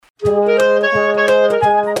Welcome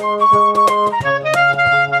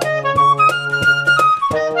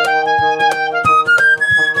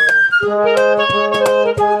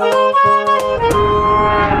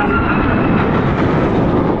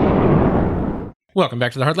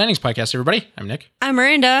back to the Hard Landings podcast, everybody. I'm Nick. I'm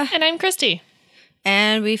Miranda. And I'm Christy.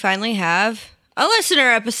 And we finally have a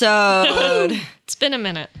listener episode. It's been a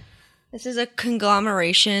minute. This is a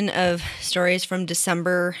conglomeration of stories from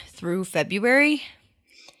December through February.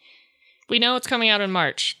 We know it's coming out in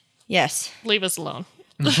March. Yes. Leave us alone.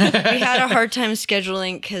 We had a hard time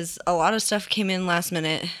scheduling because a lot of stuff came in last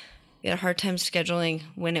minute. We had a hard time scheduling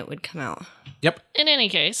when it would come out. Yep. In any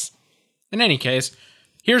case,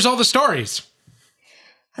 here's all the stories.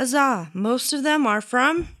 Huzzah. Most of them are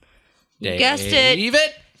from, you guessed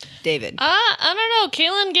it, David. I don't know.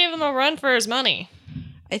 Kaylin gave him a run for his money.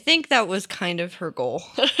 I think that was kind of her goal.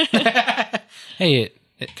 Hey,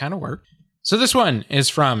 it kind of worked. So this one is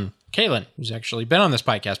from Kaylin, who's actually been on this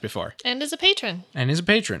podcast before. And is a patron. And is a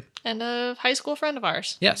patron. And a high school friend of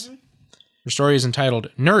ours. Yes. Her story is entitled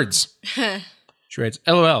Nerds. She writes,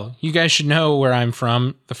 LOL, you guys should know where I'm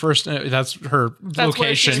from. The first, that's her That's location.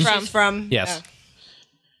 where she's from. She's from. Yes.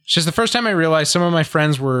 She says, the first time I realized some of my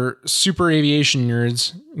friends were super aviation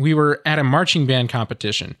nerds, we were at a marching band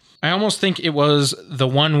competition. I almost think it was the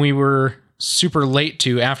one we were super late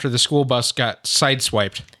to after the school bus got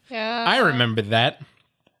sideswiped. Yeah. I remember that.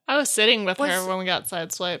 I was sitting with her when we got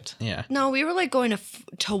sideswiped. Yeah. No, we were like going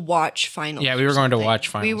to watch finals. Yeah, we were going to watch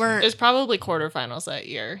finals. We weren't. It's probably quarterfinals that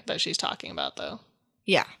year that she's talking about, though.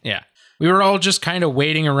 Yeah. Yeah. We were all just kind of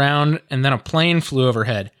waiting around, and then a plane flew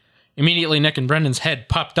overhead. Immediately, Nick and Brendan's head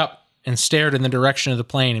popped up and stared in the direction of the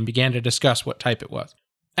plane and began to discuss what type it was.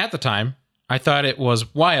 At the time, I thought it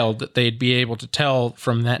was wild that they'd be able to tell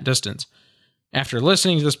from that distance. After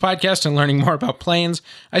listening to this podcast and learning more about planes,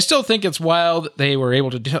 I still think it's wild that they were able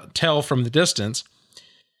to tell from the distance.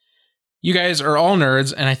 You guys are all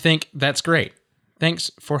nerds, and I think that's great. Thanks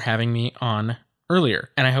for having me on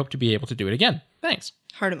earlier, and I hope to be able to do it again. Thanks.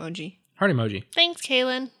 Heart emoji. Heart emoji. Thanks,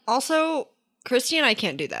 Kaylin. Also, Christy and I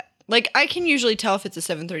can't do that. Like, I can usually tell if it's a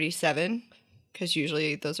 737, because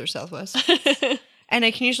usually those are Southwest. And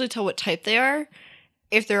I can usually tell what type they are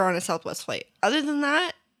if they're on a Southwest flight. Other than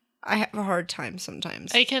that, I have a hard time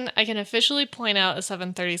sometimes. I can officially point out a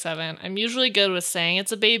 737. I'm usually good with saying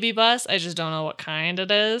it's a baby bus. I just don't know what kind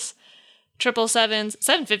it is. 777s,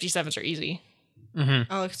 757s are easy.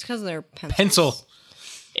 Mm-hmm. Oh, it's because they're pencils. Pencil.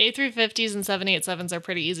 A350s and 787s are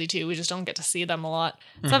pretty easy too. We just don't get to see them a lot.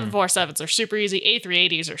 747s are super easy.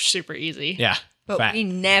 A380s are super easy. Yeah. But fact. we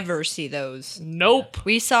never see those. Nope.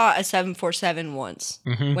 We saw a 747 once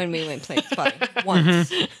when we went plane spotting.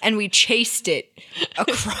 Once. And we chased it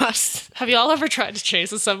across. Have y'all ever tried to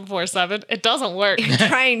chase a 747? It doesn't work.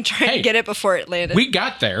 trying Hey, to get it before it landed. We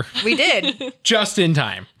got there We did. just in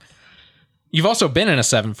time. You've also been in a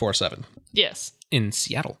 747 Yes. in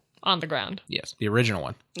Seattle. On the ground. Yes, the original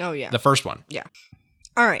one. Oh, yeah. The first one. Yeah.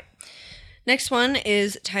 All right. Next one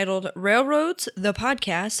is titled Railroads, the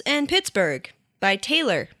Podcast, and Pittsburgh by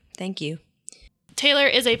Taylor. Thank you. Taylor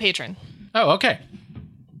is a patron. Oh, okay.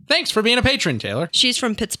 Thanks for being a patron, Taylor. She's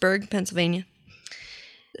from Pittsburgh, Pennsylvania.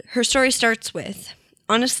 Her story starts with,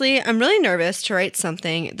 honestly, I'm really nervous to write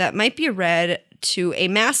something that might be read to a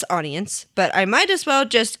mass audience, but I might as well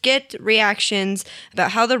just get reactions about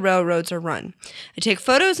how the railroads are run. I take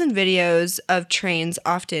photos and videos of trains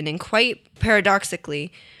often, and quite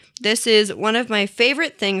paradoxically, this is one of my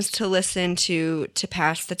favorite things to listen to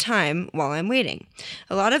pass the time while I'm waiting.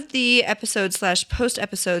 A lot of the episodes/post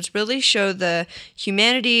episodes really show the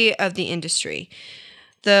humanity of the industry.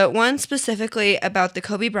 The one specifically about the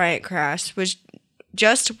Kobe Bryant crash was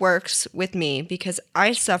just works with me because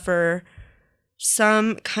I suffer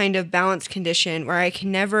some kind of balance condition where I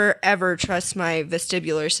can never ever trust my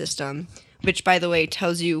vestibular system, which by the way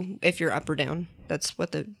tells you if you're up or down. That's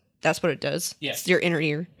what it does. Yes. It's your inner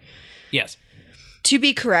ear. Yes. To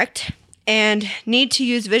be correct, and need to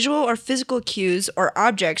use visual or physical cues or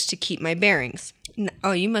objects to keep my bearings.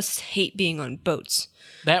 Oh, you must hate being on boats.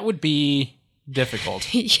 That would be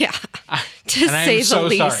difficult. Yeah, to And I say am the so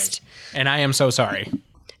least. sorry. And I am so sorry.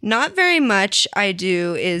 Not very much I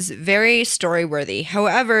do is very story-worthy.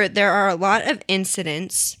 However, there are a lot of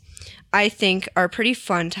incidents I think are pretty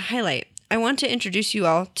fun to highlight. I want to introduce you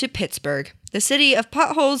all to Pittsburgh, the city of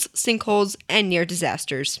potholes, sinkholes, and near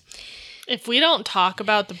disasters. If we don't talk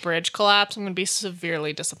about the bridge collapse, I'm going to be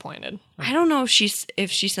severely disappointed. I don't know if she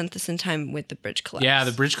sent this in time with the bridge collapse. Yeah,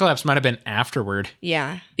 the bridge collapse might have been afterward.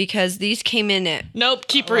 Yeah, because these came in at Nope,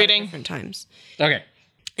 keep a lot of reading. different times. Okay.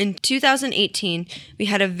 In 2018, we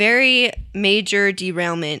had a very major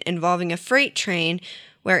derailment involving a freight train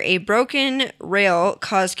where a broken rail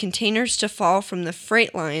caused containers to fall from the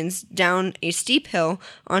freight lines down a steep hill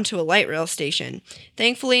onto a light rail station.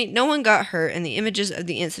 Thankfully, no one got hurt, and the images of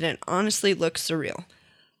the incident honestly look surreal.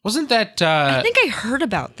 Wasn't that... I think I heard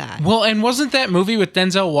about that. Well, and wasn't that movie with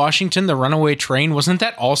Denzel Washington, The Runaway Train, wasn't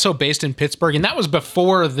that also based in Pittsburgh? And that was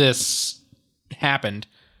before this happened.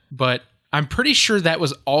 But I'm pretty sure that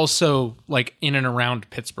was also like in and around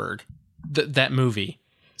Pittsburgh, that movie.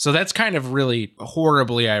 So that's kind of really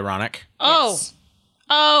horribly ironic. Oh. Yes.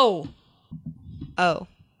 Oh. Oh.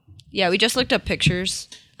 Yeah, we just looked up pictures.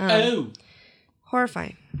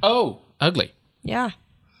 Horrifying. Oh, ugly. Yeah.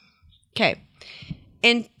 Okay.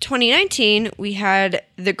 In 2019, we had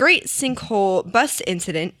the Great Sinkhole Bus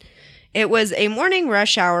Incident. It was a morning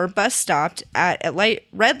rush hour bus stopped at a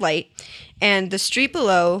red light, and the street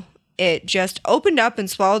below it just opened up and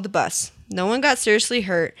swallowed the bus. No one got seriously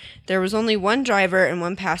hurt. There was only one driver and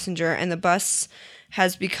one passenger, and the bus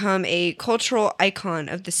has become a cultural icon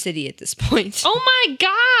of the city at this point. Oh my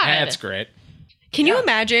God. That's great. Can you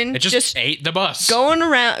imagine It just ate the bus. going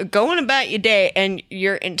about your day and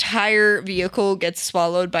your entire vehicle gets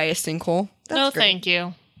swallowed by a sinkhole? That's No, great. thank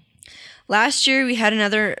you. Last year, we had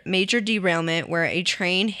another major derailment where a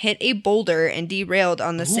train hit a boulder and derailed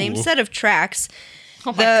on the same set of tracks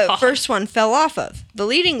Oh my the God. first one fell off of. The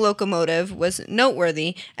leading locomotive was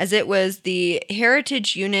noteworthy as it was the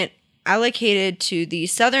heritage unit allocated to the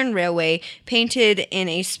Southern Railway, painted in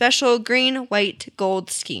a special green, white, gold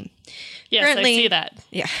scheme. Yes, Currently- I see that.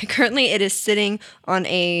 Yeah, currently it is sitting on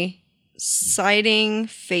a siding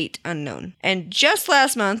fate unknown. And just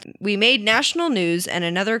last month, we made national news and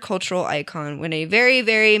another cultural icon when a very,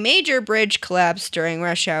 very major bridge collapsed during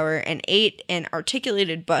rush hour and ate an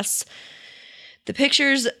articulated bus. The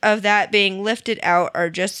pictures of that being lifted out are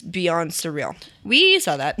just beyond surreal. We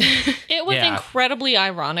saw that. It was Yeah. incredibly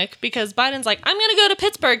ironic because Biden's like, I'm going to go to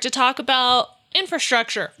Pittsburgh to talk about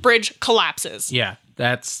infrastructure. Bridge collapses. Yeah,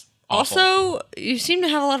 that's awful. Also, you seem to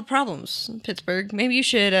have a lot of problems in Pittsburgh. Maybe you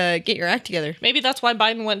should get your act together. Maybe that's why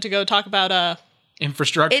Biden went to go talk about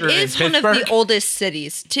Infrastructure It is in one Pittsburgh. of the oldest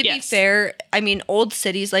cities. To be Yes. fair, I mean, old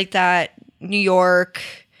cities like that, New York,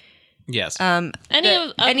 Yes. any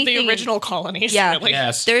of anything the in- original colonies. Yeah. Really.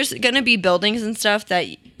 Yes. there's going to be buildings and stuff that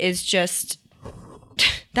is just,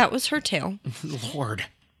 that was her tale, Lord.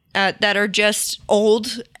 that are just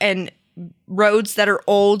old, and roads that are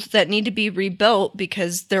old that need to be rebuilt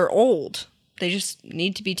because they're old. They just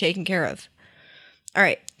need to be taken care of. All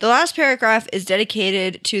right. The last paragraph is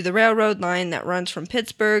dedicated to the railroad line that runs from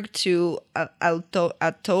Pittsburgh to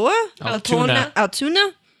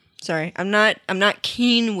Altoona. Sorry, I'm not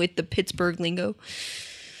keen with the Pittsburgh lingo.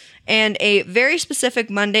 And a very specific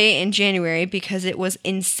Monday in January because it was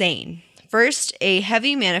insane. First, a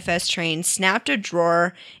heavy manifest train snapped a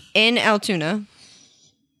drawer in Altoona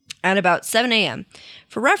at about 7 a.m.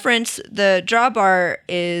 For reference, the drawbar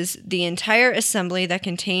is the entire assembly that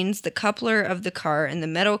contains the coupler of the car and the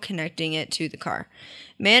metal connecting it to the car.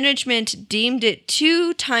 Management deemed it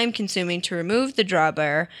too time-consuming to remove the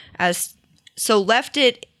drawbar, so left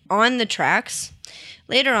it on the tracks.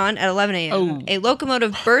 Later on, at 11 a.m., a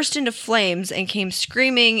locomotive burst into flames and came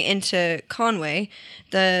screaming into Conway,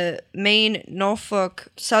 the main Norfolk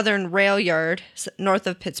Southern rail yard north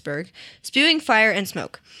of Pittsburgh, spewing fire and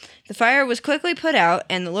smoke. The fire was quickly put out,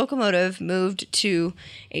 and the locomotive moved to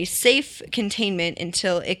a safe containment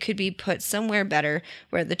until it could be put somewhere better,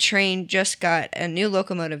 where the train just got a new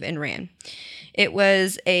locomotive and ran. It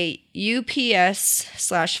was a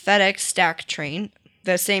UPS/FedEx stack train,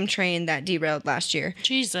 the same train that derailed last year.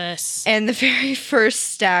 Jesus. And the very first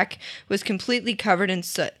stack was completely covered in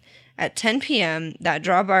soot. At 10 p.m., that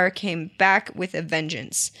drawbar came back with a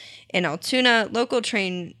vengeance. In Altoona, local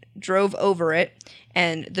train drove over it,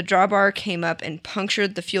 and the drawbar came up and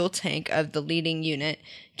punctured the fuel tank of the leading unit,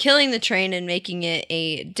 killing the train and making it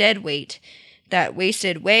a dead weight that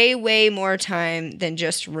wasted way, way more time than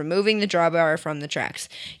just removing the drawbar from the tracks.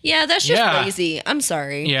 Yeah, that's just Yeah. lazy. I'm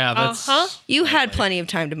sorry. Yeah, that's... You had plenty of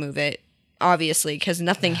time to move it, obviously, because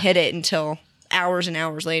nothing hit it until hours and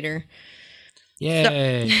hours later.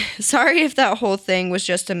 Yay. Sorry if that whole thing was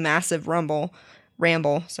just a massive ramble,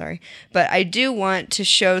 but I do want to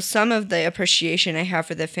show some of the appreciation I have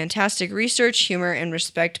for the fantastic research, humor, and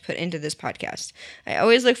respect put into this podcast. I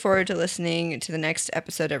always look forward to listening to the next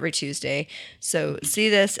episode every Tuesday, so see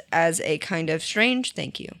this as a kind of strange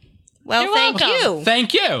thank you. Well, You're thank welcome. you.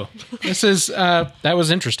 Thank you. This is, that was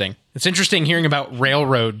interesting. It's interesting hearing about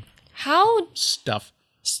railroad How? stuff.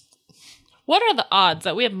 What are the odds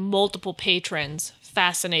that we have multiple patrons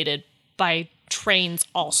fascinated by trains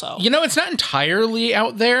also? You know, it's not entirely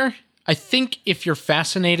out there. I think if you're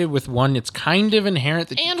fascinated with one, it's kind of inherent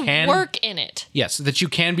that you And can work in it. Yes, that you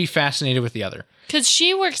can be fascinated with the other. Because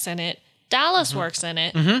she works in it. Dallas works in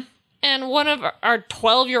it. And one of our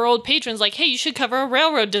 12-year-old patrons like, hey, you should cover a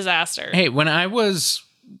railroad disaster. Hey, when I was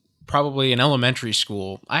probably in elementary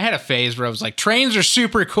school, I had a phase where I was like, trains are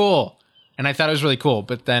super cool. And I thought it was really cool.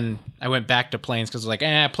 But then I went back to planes because I was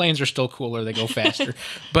like, planes are still cooler. They go faster.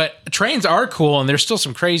 But trains are cool, and there's still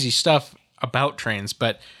some crazy stuff about trains.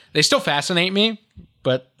 But they still fascinate me.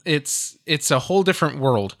 But it's a whole different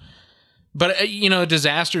world. But,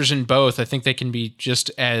 disasters in both, I think they can be just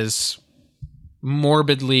as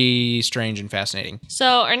morbidly strange and fascinating.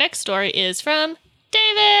 So our next story is from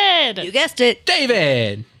David, You guessed it.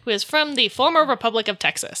 David! who is from the former Republic of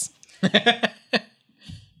Texas.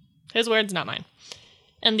 His words, not mine.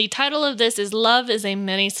 And the title of this is Love is a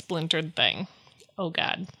Many Splintered Thing. Oh,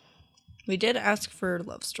 God. We did ask for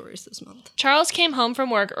love stories this month. Charles came home from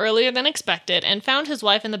work earlier than expected and found his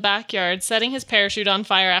wife in the backyard setting his parachute on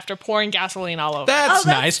fire after pouring gasoline all over. That's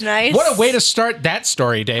that's nice. What a way to start that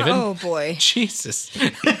story, David. Oh, boy. Jesus.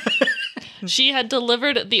 She had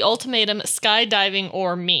delivered the ultimatum, skydiving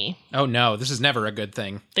or me. Oh, no. This is never a good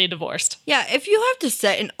thing. They divorced. Yeah, if you have to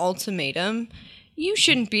set an ultimatum, you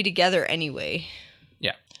shouldn't be together anyway.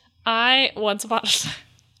 Yeah. I once upon a time,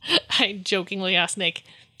 I jokingly asked Nick,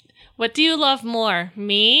 what do you love more,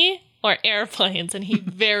 me or airplanes? And he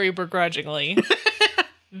very begrudgingly,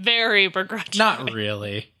 Not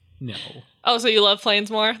really. No. Oh, so you love planes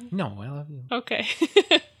more? No, I love you. Okay.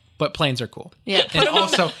 But planes are cool. Yeah. And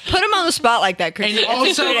also, Put him on the spot like that, Chris. and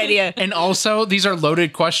also, Great idea. and also, these are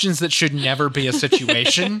loaded questions that should never be a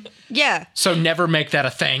situation. Yeah. So never make that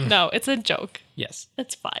a thing. No, it's a joke. Yes.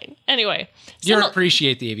 It's fine. Anyway. You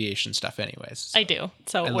appreciate the aviation stuff anyways. So I do.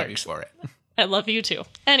 So I it love you works. for it. I love you too.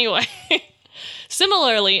 Anyway.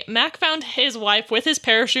 Similarly, Mac found his wife with his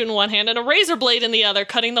parachute in one hand and a razor blade in the other,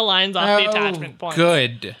 cutting the lines off the attachment points.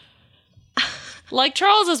 Good. Like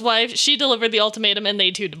Charles's wife, she delivered the ultimatum and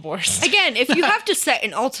they too divorced. Again, if you have to set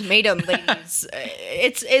an ultimatum, ladies,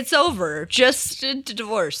 it's over. Just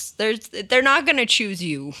divorce. They're not going to choose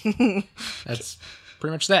you. That's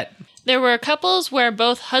pretty much that. There were couples where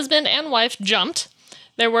both husband and wife jumped.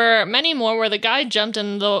 There were many more where the guy jumped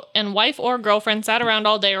and wife or girlfriend sat around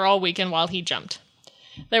all day or all weekend while he jumped.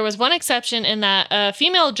 There was one exception in that a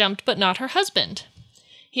female jumped but not her husband.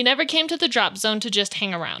 He never came to the drop zone to just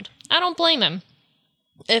hang around. I don't blame him.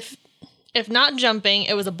 If not jumping,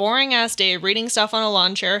 it was a boring ass day reading stuff on a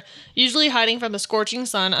lawn chair, usually hiding from the scorching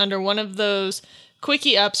sun under one of those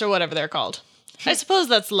quickie ups or whatever they're called. I suppose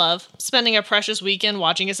that's love, spending a precious weekend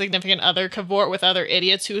watching a significant other cavort with other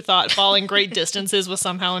idiots who thought falling great distances was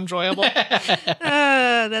somehow enjoyable.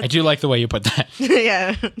 I do like the way you put that.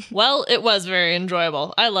 Yeah. Well, it was very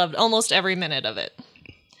enjoyable. I loved almost every minute of it.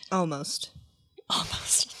 Almost.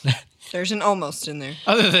 Almost. There's an almost in there.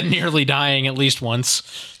 Other than nearly dying at least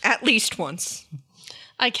once. At least once.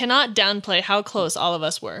 I cannot downplay how close all of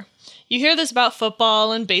us were. You hear this about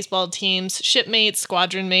football and baseball teams, shipmates,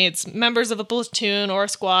 squadron mates, members of a platoon or a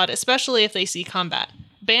squad, especially if they see combat.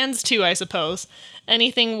 Bands too, I suppose.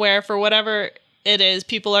 Anything where, for whatever it is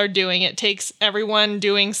people are doing, it takes everyone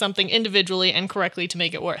doing something individually and correctly to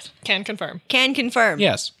make it worth. Can confirm. Can confirm.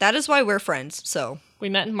 Yes. That is why we're friends, so. We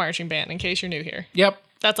met in marching band, in case you're new here. Yep.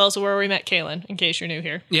 That's also where we met Kaylin, in case you're new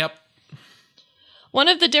here. Yep. One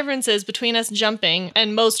of the differences between us jumping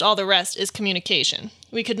and most all the rest is communication.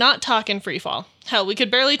 We could not talk in freefall. Hell, we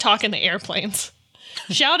could barely talk in the airplanes.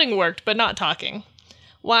 Shouting worked, but not talking.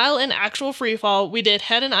 While in actual freefall, we did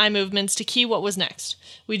head and eye movements to key what was next.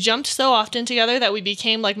 We jumped so often together that we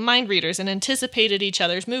became like mind readers and anticipated each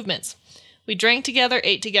other's movements. We drank together,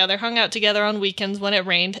 ate together, hung out together on weekends when it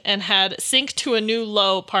rained, and had sink to a new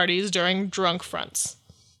low parties during drunk fronts.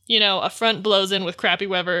 You know, a front blows in with crappy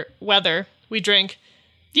weather. We drink,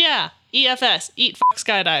 yeah, EFS, eat,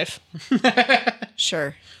 skydive.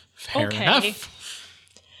 Sure. Fair Okay. enough.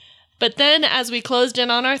 But then, as we closed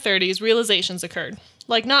in on our 30s, realizations occurred.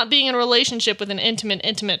 Like not being in a relationship with an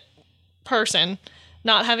intimate person,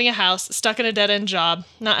 not having a house, stuck in a dead-end job,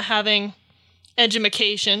 not having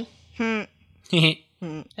edumacation.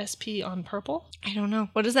 SP on purple? I don't know.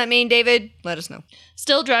 What does that mean, David? Let us know.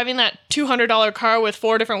 Still driving that $200 car with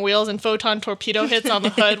 4 different wheels and photon torpedo hits on the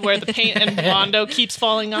hood where the paint and Bondo keeps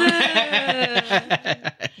falling off.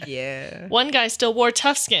 Yeah. One guy still wore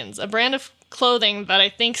Toughskins, a brand of clothing that I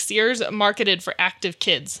think Sears marketed for active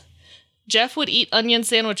kids. Jeff would eat onion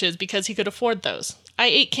sandwiches because he could afford those. I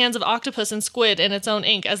ate cans of octopus and squid in its own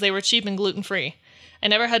ink as they were cheap and gluten-free. I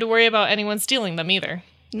never had to worry about anyone stealing them either.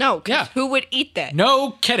 No, 'cause Yeah. who would eat that?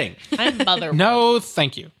 No kidding. My mother No,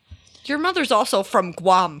 thank you. Your mother's also from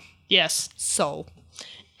Guam. Yes. So,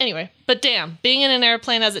 Anyway, but damn, being in an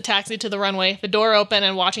airplane as it taxied to the runway, the door open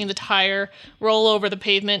and watching the tire roll over the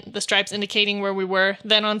pavement, the stripes indicating where we were,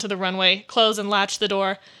 then onto the runway, close and latch the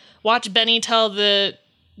door, watch Benny tell the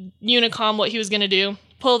Unicom what he was going to do,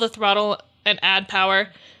 pull the throttle and add power,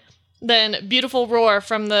 then beautiful roar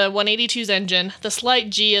from the 182's engine, the slight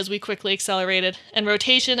G as we quickly accelerated, and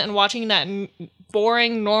rotation and watching that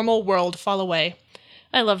boring, normal world fall away.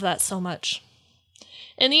 I love that so much.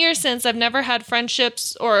 In the years since, I've never had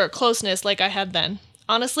friendships or closeness like I had then.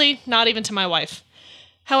 Honestly, not even to my wife.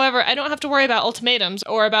 However, I don't have to worry about ultimatums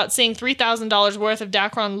or about seeing $3,000 worth of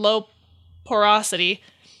Dacron low porosity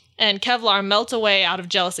and Kevlar melt away out of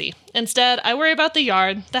jealousy. Instead, I worry about the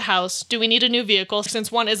yard, the house, do we need a new vehicle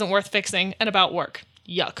since one isn't worth fixing, and about work.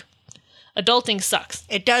 Yuck. Adulting sucks.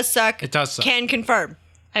 it does suck. It does suck. Can confirm.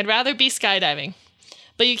 I'd rather be skydiving.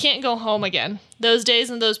 But you can't go home again. Those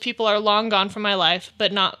days and those people are long gone from my life,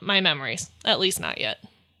 but not my memories. At least not yet.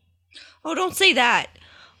 Oh, don't say that.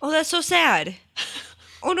 Oh, that's so sad.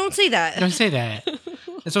 Oh, don't say that. Don't say that.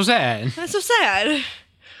 It's so sad. That's so sad.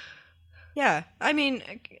 Yeah, I mean,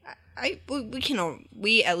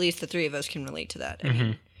 we at least the three of us can relate to that. I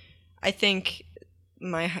mean, I think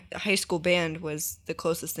my high school band was the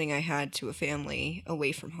closest thing I had to a family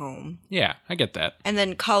away from home. Yeah, I get that. And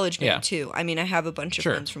then college band Yeah. too. I mean, I have a bunch of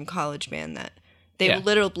Sure. friends from college band that they Yeah. will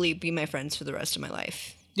literally be my friends for the rest of my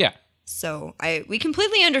life. Yeah. So we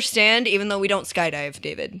completely understand, even though we don't skydive,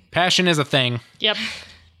 David. Passion is a thing, Yep.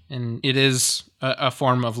 and it is a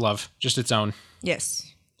form of love, just its own.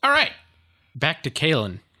 Yes. All right. Back to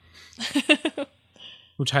Kaylin,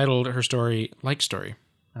 who titled her story Like Story.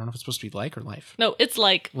 I don't know if it's supposed to be like or life. No, it's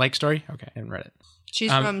like, Like Story? Okay, I haven't read it.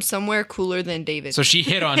 She's from somewhere cooler than David. So she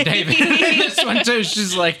hit on David in this one too.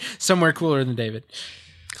 She's like somewhere cooler than David.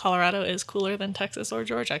 Colorado is cooler than Texas or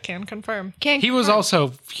Georgia, can confirm. Can't He was confirm.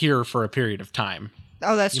 also here for a period of time.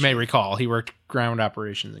 Oh, that's You true. may recall he worked ground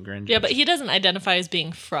operations in Grand. Yeah, but he doesn't identify as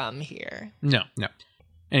being from here. No.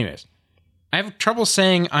 Anyways, I have trouble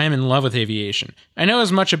saying I am in love with aviation. I know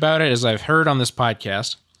as much about it as I've heard on this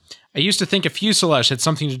podcast. I used to think a fuselage had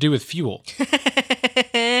something to do with fuel.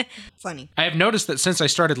 Funny. I have noticed that since I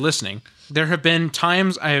started listening, there have been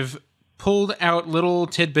times I've pulled out little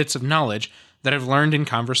tidbits of knowledge that I've learned in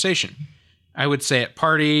conversation. I would say at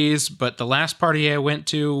parties, but the last party I went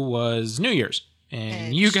to was New Year's.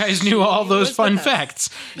 And you guys knew all those was fun with us. facts.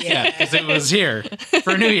 Yeah, because it was here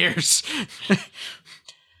for New Year's.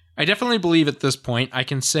 I definitely believe at this point I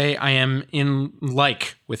can say I am in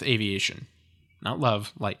like with aviation. Not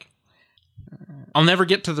love, like. I'll never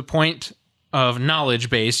get to the point of knowledge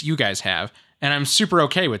base you guys have, and I'm super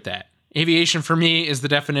okay with that. Aviation for me is the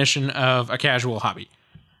definition of a casual hobby.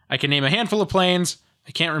 I can name a handful of planes.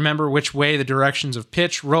 I can't remember which way the directions of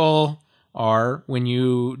pitch, roll are when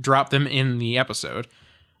you drop them in the episode.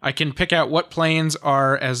 I can pick out what planes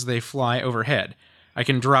are as they fly overhead. I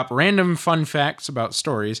can drop random fun facts about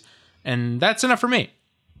stories, and that's enough for me.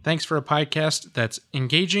 Thanks for a podcast that's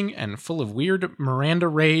engaging and full of weird Miranda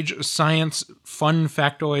rage, science, fun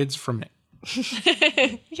factoids from Nick.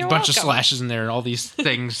 You're A bunch of welcome. slashes in there and all these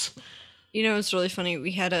things. You know, it's really funny.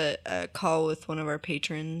 We had a call with one of our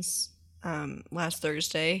patrons last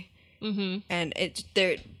Thursday, and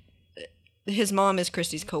his mom is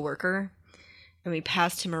Christy's coworker, and we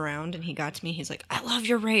passed him around, and he got to me. He's like, "I love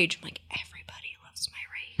your rage." I'm like, "Everybody loves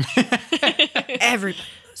my rage. Everybody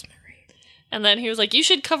loves my rage." And then he was like, you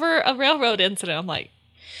should cover a railroad incident. I'm like,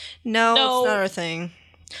 No, No. it's not our thing.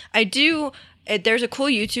 I do. There's a cool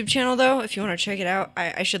YouTube channel though. If you want to check it out,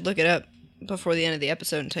 I should look it up before the end of the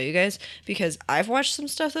episode and tell you guys, because I've watched some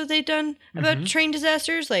stuff that they've done about train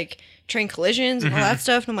disasters, like train collisions and all that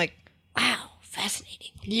stuff, and I'm like, wow,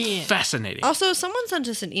 fascinating. yeah. Fascinating. Also, someone sent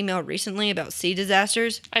us an email recently about sea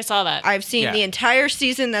disasters. I saw that. I've seen Yeah. the entire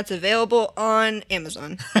season that's available on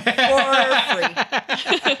Amazon for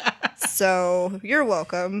free. So you're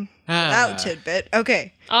welcome. That tidbit.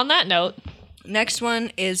 Okay. On that note, Next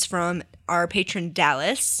one is from our patron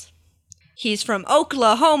Dallas. He's from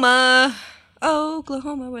Oklahoma.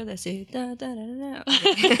 Oklahoma, where they say da da da da.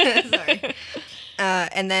 Okay. Sorry.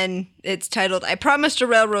 And then it's titled, I promised a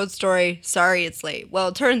railroad story. Sorry it's late. Well,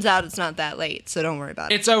 it turns out it's not that late, so don't worry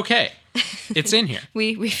about it. It's okay. It's in here.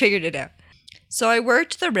 We figured it out. So I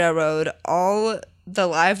worked the railroad all the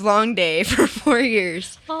live long day for 4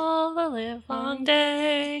 years. all the live long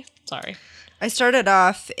day. Sorry. I started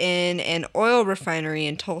off in an oil refinery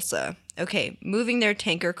in Tulsa. Okay, moving their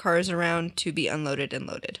tanker cars around to be unloaded and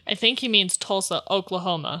loaded. I think he means Tulsa,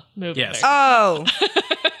 Oklahoma. Moving Yes. there. Oh!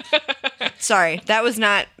 Sorry, that was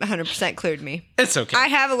not 100% clear to me. It's okay. I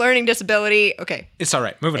have a learning disability. Okay, It's all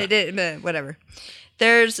right. Moving on. whatever.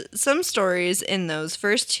 There's some stories in those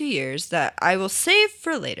first 2 years that I will save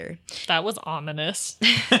for later. That was ominous.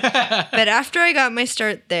 But after I got my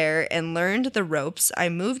start there and learned the ropes, I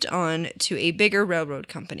moved on to a bigger railroad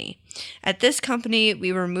company. At this company,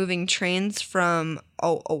 we were moving trains from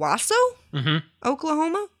Owasso,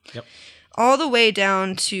 Oklahoma, Yep. all the way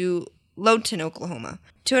down to Lowton, Oklahoma,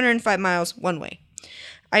 205 miles one way.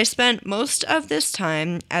 I spent most of this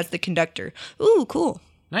time as the conductor. Ooh, cool.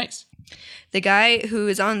 Nice. The guy who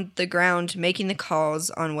is on the ground making the calls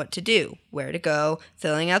on what to do, where to go,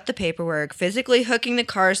 filling out the paperwork, physically hooking the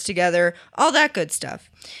cars together, all that good stuff.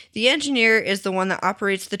 The engineer is the one that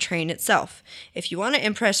operates the train itself. If you want to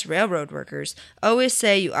impress railroad workers, always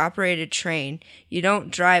say you operate a train. You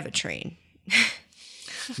don't drive a train.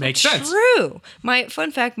 Makes sense. True.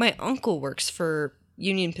 Fun fact, my uncle works for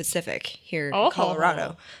Union Pacific here in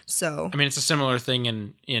Colorado. So I mean, it's a similar thing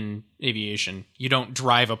in aviation. You don't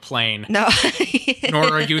drive a plane, no. nor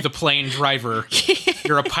are you the plane driver.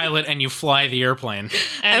 You're a pilot and you fly the airplane.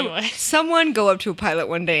 Anyway. Someone go up to a pilot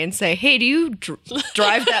one day and say, "Hey, do you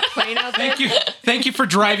drive that plane out there?" Thank you for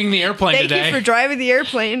driving the airplane Thank today. you for driving the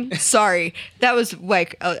airplane. Sorry, that was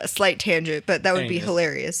like a slight tangent, but that would be Anyways,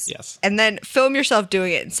 hilarious. yes. And then film yourself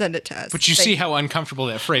doing it and send it to us. But you see how uncomfortable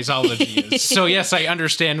that phraseology is. So yes, I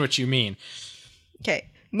understand what you mean. Okay,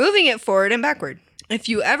 moving it forward and backward. If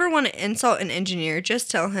you ever want to insult an engineer, just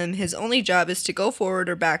tell him his only job is to go forward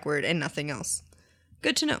or backward and nothing else.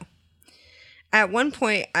 Good to know. At one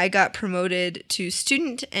point, I got promoted to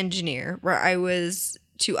student engineer, where I was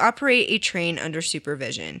to operate a train under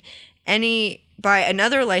supervision by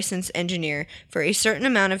another licensed engineer for a certain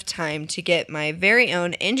amount of time to get my very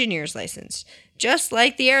own engineer's license, just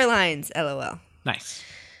like the airlines, LOL. Nice.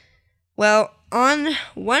 Well, on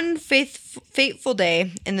one fateful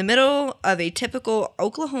day, in the middle of a typical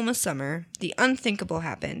Oklahoma summer, the unthinkable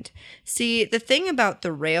happened. See, the thing about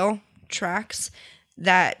the rail tracks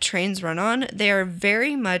that trains run on, they are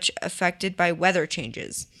very much affected by weather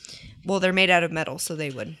changes. Well, they're made out of metal, so they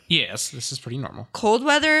would. Yes, this is pretty normal. Cold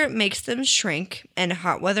weather makes them shrink, and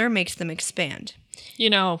hot weather makes them expand. You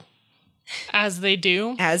know, as they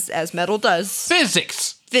do. As metal does.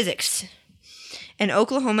 Physics. And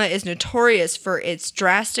Oklahoma is notorious for its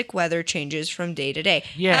drastic weather changes from day to day.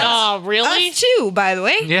 Yeah. Oh, really? Us too, by the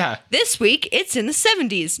way. Yeah. This week, it's in the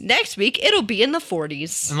 70s. Next week, it'll be in the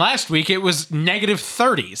 40s. And last week it was negative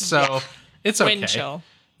 30, so it's okay. Wind chill.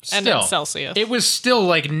 And Still, in Celsius. it was still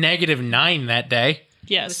like -9 that day. It was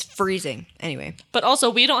Yes. freezing. Anyway. But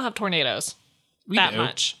also, we don't have tornadoes We that do,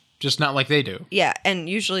 much. just not like they do. Yeah, and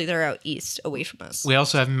usually they're out east, away from us. We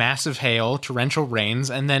also have massive hail, torrential rains,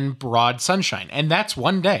 and then broad sunshine. And that's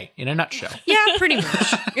one day in a nutshell. Yeah, pretty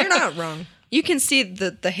much. You're not wrong. You can see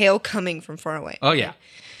the hail coming from far away. Oh, yeah.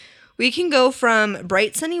 We can go from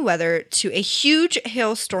bright sunny weather to a huge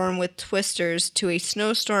hailstorm with twisters to a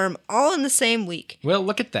snowstorm all in the same week, Well,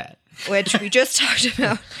 look at that. which we just talked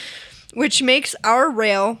about, which makes our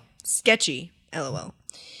rail sketchy, LOL.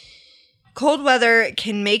 Cold weather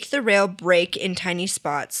can make the rail break in tiny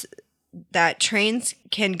spots that trains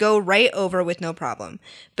can go right over with no problem.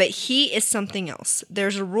 But heat is something else.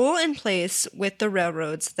 There's a rule in place with the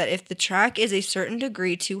railroads that if the track is a certain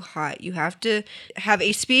degree too hot, you have to have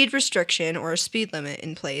a speed restriction or a speed limit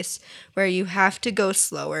in place where you have to go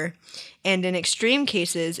slower. And in extreme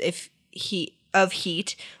cases, if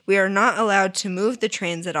heat, we are not allowed to move the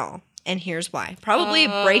trains at all. And here's why. Probably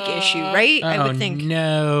a brake issue, right? I would think.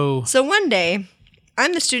 No. So one day,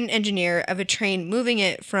 I'm the student engineer of a train moving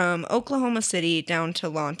it from Oklahoma City down to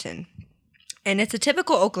Lawton. And it's a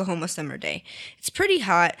typical Oklahoma summer day. It's pretty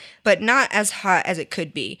hot, but not as hot as it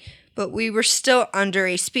could be. But we were still under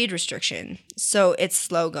a speed restriction, so it's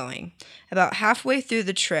slow going. About halfway through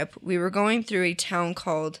the trip, we were going through a town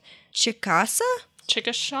called Chickasha,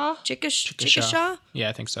 Yeah,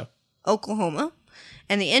 I think so. Oklahoma.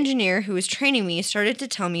 And the engineer who was training me started to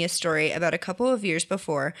tell me a story about a couple of years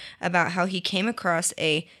before about how he came across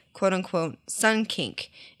a quote-unquote sun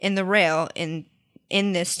kink in the rail in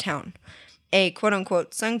this town. A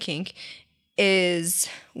quote-unquote sun kink is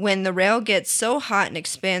when the rail gets so hot and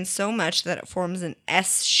expands so much that it forms an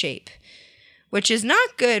S shape, which is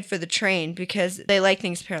not good for the train because they like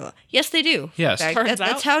things parallel. Yes, they do. Yes. In fact, Turns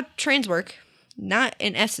that's how trains work, not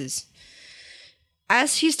in S's.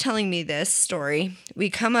 As he's telling me this story, we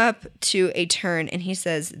come up to a turn and he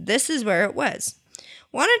says, "This is where it was."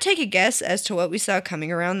 Want to take a guess as to what we saw coming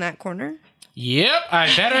around that corner? Yep,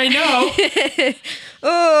 I bet I know.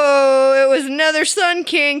 Oh, it was another sun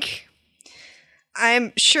kink.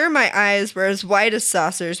 I'm sure my eyes were as wide as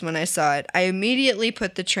saucers when I saw it. I immediately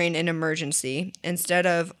put the train in emergency instead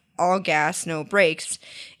of all gas, no brakes.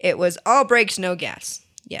 It was all brakes, no gas.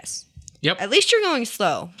 Yes. Yep. At least you're going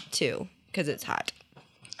slow, too, because it's hot.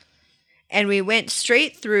 And we went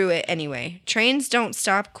straight through it anyway. Trains don't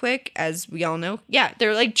stop quick, as we all know. Yeah,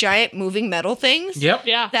 they're like giant moving metal things. Yep.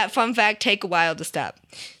 Yeah. That, fun fact, take a while to stop.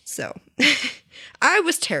 So, I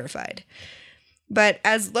was terrified. But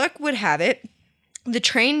as luck would have it, the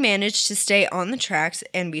train managed to stay on the tracks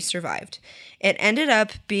and we survived. It ended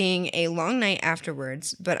up being a long night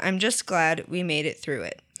afterwards, but I'm just glad we made it through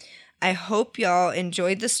it. I hope y'all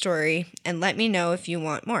enjoyed the story and let me know if you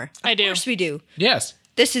want more. I do. Of course we do. Yes,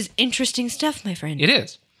 This is interesting stuff, my friend. it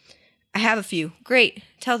is. I have a few. Great.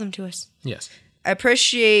 Tell them to us. Yes. I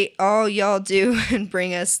appreciate all y'all do and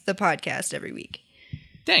bring us the podcast every week.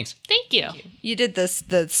 Thanks. Thank you. You did the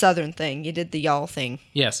southern thing. You did the y'all thing.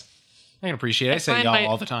 Yes. I can appreciate it. I say find y'all my-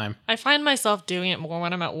 all the time. I find myself doing it more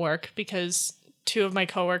when I'm at work because 2 of my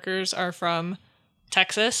coworkers are from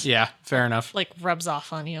Texas. Yeah, fair enough. Like rubs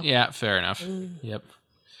off on you. Yeah, fair enough. Yep.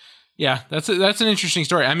 Yeah, that's an interesting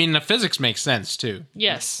story. I mean, the physics makes sense too.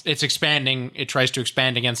 Yes. It's expanding. It tries to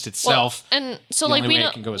expand against Well, itself. and so the like only we way know,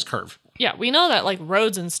 it can go is curve. yeah, we know that like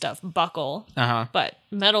roads and stuff buckle, Uh-huh. but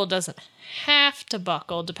metal doesn't have to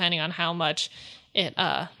buckle depending on how much it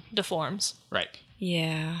deforms. Right.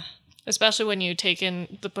 Yeah. Especially when you take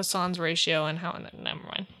in the Poisson's ratio and how. Never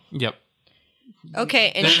mind. Yep. Okay,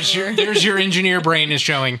 engineer. There's your engineer brain is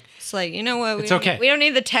showing. It's like, you know what? It's okay. We don't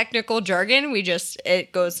need the technical jargon.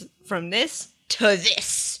 It goes from this to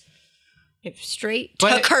this. It's straight to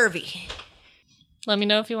But- curvy. Let me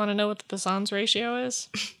know if you want to know what the Poisson's ratio is.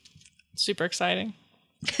 Super exciting.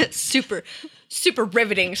 super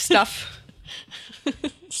riveting stuff.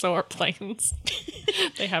 So are planes.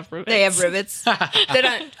 They have rivets. They have rivets. They're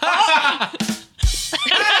not.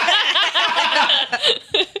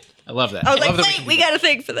 I love that. I was love like, that wait, can we do got a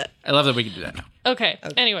thing for that. that. I love that we can do that now. Okay.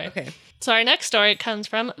 Anyway. Okay. So our next story comes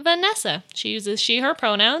from Vanessa. She uses she, her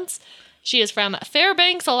pronouns. She is from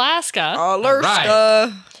Fairbanks, Alaska.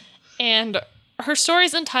 Alaska. And her story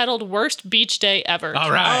is entitled Worst Beach Day Ever.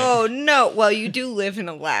 All right. Oh, no. Well, you do live in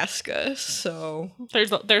Alaska, so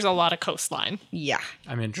There's a lot of coastline. yeah.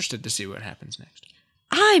 I'm interested to see what happens next.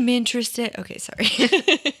 I'm interested. Okay, sorry.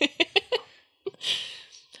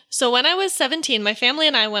 So when I was 17, my family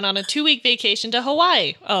and I went on a 2-week vacation to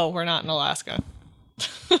Hawaii. Oh, we're not in Alaska.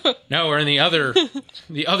 No, we're in the other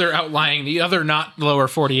outlying, the other not lower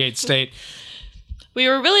 48 state. We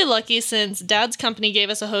were really lucky since Dad's company gave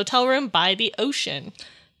us a hotel room by the ocean.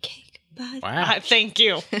 Cake by Wow. Thank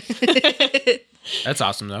you. That's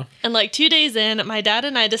awesome, though. And like 2 days in, my dad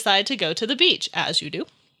and I decided to go to the beach, as you do.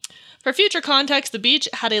 For future context, the beach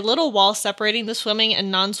had a little wall separating the swimming and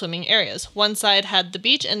non-swimming areas. One side had the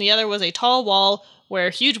beach and the other was a tall wall where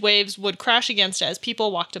huge waves would crash against it as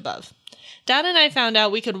people walked above. Dad and I found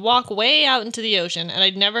out we could walk way out into the ocean, and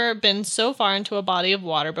I'd never been so far into a body of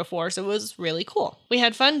water before, so it was really cool. We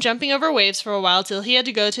had fun jumping over waves for a while till he had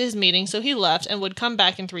to go to his meeting, so he left and would come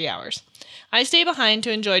back in 3 hours. I stay behind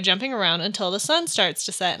to enjoy jumping around until the sun starts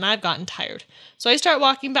to set and I've gotten tired. So I start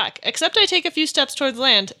walking back, except I take a few steps towards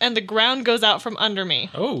land and the ground goes out from under me.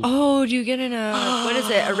 Oh. Oh, do you get in a what is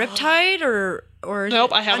it? A riptide or is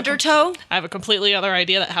Nope, it I have undertow? I have a completely other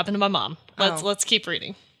idea that happened to my mom. Oh. Let's keep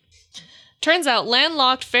reading. Turns out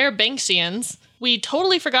landlocked Fairbanksians, we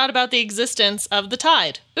totally forgot about the existence of the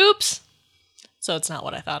tide. Oops. So it's not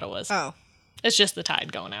what I thought it was. Oh. It's just the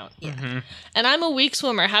tide going out. Yeah. And I'm a weak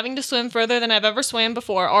swimmer, having to swim further than I've ever swam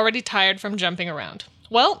before, already tired from jumping around.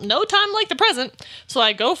 Well, no time like the present, so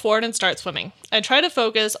I go for it and start swimming. I try to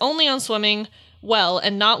focus only on swimming well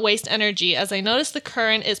and not waste energy as I notice the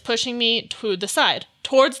current is pushing me to the side,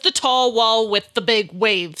 towards the tall wall with the big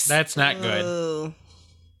waves. That's not good. Oh.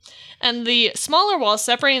 And the smaller wall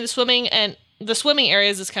separating the swimming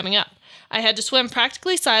areas is coming up. I had to swim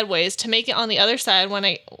practically sideways to make it on the other side when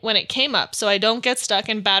it came up so I don't get stuck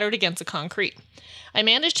and battered against the concrete. I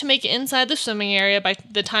managed to make it inside the swimming area by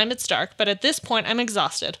the time it's dark, but at this point I'm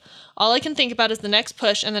exhausted. All I can think about is the next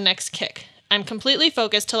push and the next kick. I'm completely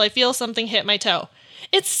focused till I feel something hit my toe.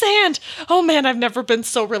 It's sand! Oh man, I've never been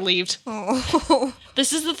so relieved. Oh.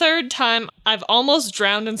 This is the third time I've almost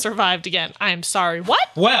drowned and survived again. I am sorry. What?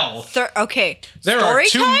 Well, Okay. there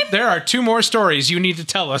Story are two more stories you need to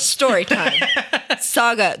tell us. Story time.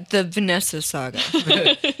 Saga. The Vanessa saga.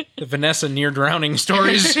 The Vanessa near drowning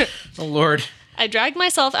stories. Oh Lord. I dragged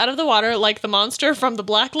myself out of the water like the monster from the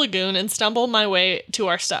Black Lagoon and stumbled my way to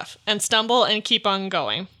our stuff. And stumble and keep on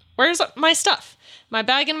going. Where's my stuff? My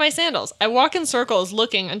bag and my sandals. I walk in circles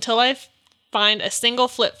looking until I find a single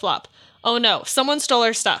flip-flop. Oh no, someone stole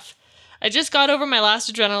our stuff. I just got over my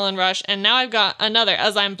last adrenaline rush, and now I've got another,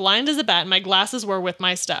 as I'm blind as a bat and my glasses were with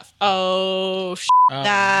my stuff. Oh,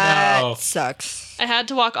 That no. sucks. I had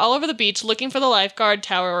to walk all over the beach looking for the lifeguard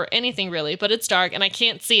tower or anything really, but it's dark and I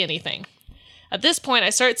can't see anything. At this point,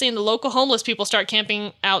 I start seeing the local homeless people start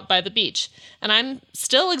camping out by the beach, and I'm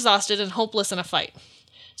still exhausted and hopeless in a fight.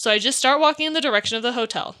 So I just start walking in the direction of the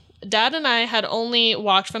hotel. Dad and I had only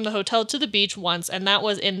walked from the hotel to the beach once, and that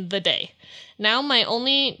was in the day. Now my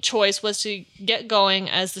only choice was to get going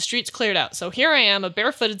as the streets cleared out. So here I am, a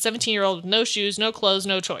barefooted 17-year-old with no shoes, no clothes,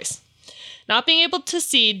 no choice. Not being able to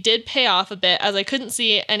see did pay off a bit as I couldn't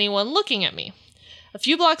see anyone looking at me. A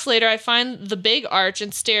few blocks later, I find the big arch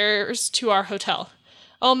and stairs to our hotel.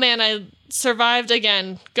 Oh man, I survived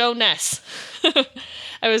again. Go Ness.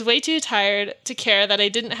 I was way too tired to care that I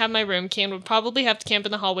didn't have my room key and would probably have to camp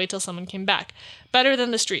in the hallway till someone came back. Better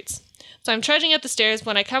than the streets. So I'm trudging up the stairs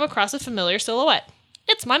when I come across a familiar silhouette.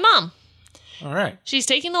 It's my mom. All right. She's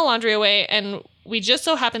taking the laundry away, and we just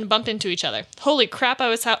so happened to bump into each other. Holy crap, I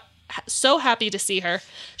was so happy to see her.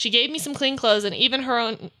 She gave me some clean clothes and even her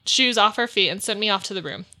own shoes off her feet and sent me off to the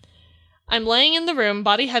room. I'm laying in the room,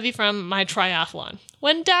 body heavy from my triathlon,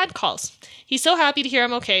 when Dad calls. He's so happy to hear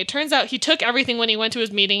I'm okay. Turns out he took everything when he went to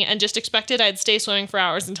his meeting and just expected I'd stay swimming for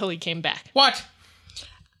hours until he came back. What?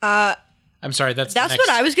 I'm sorry. That's What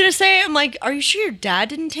I was gonna say. I'm like, are you sure your dad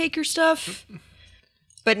didn't take your stuff?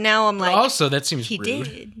 But now I'm like, Also, that seems he rude.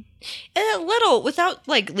 did. A little, without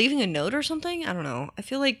like leaving a note or something. I don't know. I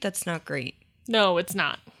feel like that's not great. No, it's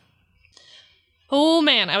not. Oh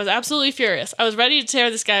man, I was absolutely furious. I was ready to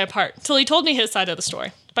tear this guy apart, till he told me his side of the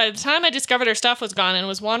story. By the time I discovered her stuff was gone and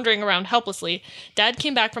was wandering around helplessly, Dad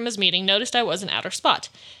came back from his meeting, noticed I wasn't at her spot,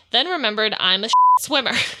 then remembered I'm a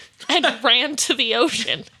swimmer, and ran to the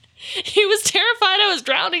ocean. He was terrified I was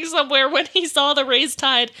drowning somewhere when he saw the raised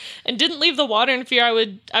tide and didn't leave the water in fear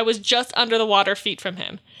I was just under the water feet from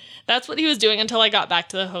him. That's what he was doing until I got back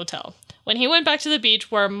to the hotel. When he went back to the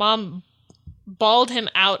beach where Mom bawled him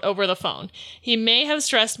out over the phone, he may have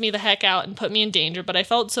stressed me the heck out and put me in danger, but I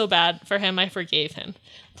felt so bad for him I forgave him.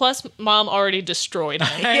 Plus, Mom already destroyed me.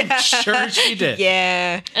 I'm sure she did.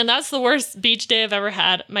 Yeah. And that's the worst beach day I've ever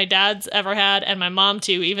had, my dad's ever had, and my mom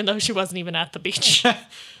too, even though she wasn't even at the beach.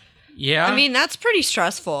 Yeah. I mean, that's pretty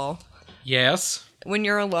stressful yes. when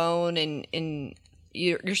you're alone and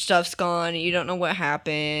your stuff's gone and you don't know what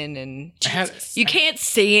happened and you can't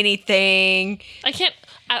see anything. I can't,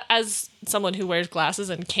 as someone who wears glasses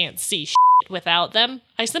and can't see shit without them,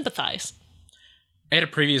 I sympathize. I had a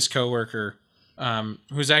previous coworker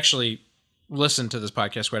who's actually listened to this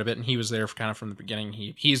podcast quite a bit, and he was there kind of from the beginning.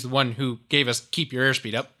 He's the one who gave us Keep Your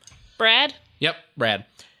Airspeed Up. Brad? Yep, Brad.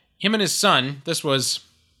 Him and his son, this was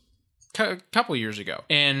a couple years ago,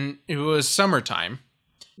 and it was summertime.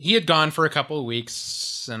 He had gone for a couple of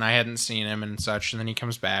weeks, and I hadn't seen him and such, and then he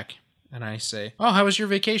comes back, and I say, "Oh, how was your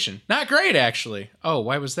vacation?" "Not great, actually." "Oh,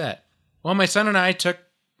 why was that?" "Well, my son and I took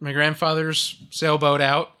my grandfather's sailboat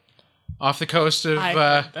out off the coast of I've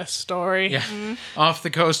heard this story. yeah, off the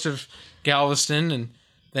coast of Galveston, and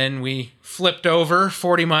then we flipped over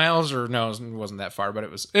 40 miles, or no, it wasn't that far, but it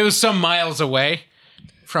was some miles away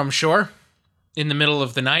from shore in the middle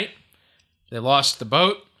of the night. They lost the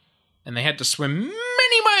boat, and they had to swim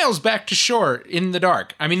many miles back to shore in the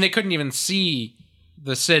dark. I mean, they couldn't even see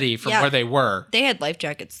the city from Yeah. where they were. They had life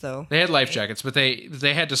jackets, though. They had life jackets, but they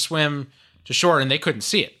had to swim to shore, and they couldn't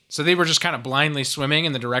see it. So they were just kind of blindly swimming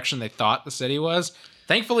in the direction they thought the city was.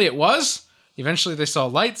 Thankfully, it was. Eventually, they saw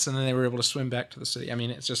lights, and then they were able to swim back to the city. I mean,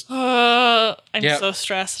 it's just... I'm Yep. so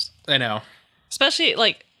stressed. I know. Especially,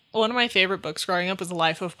 like, one of my favorite books growing up was The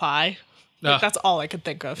Life of Pi. Like, Ugh. that's all I could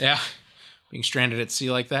think of. Yeah. Being stranded at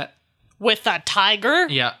sea like that. With a tiger?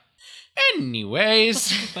 Yeah.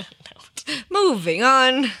 Anyways, Moving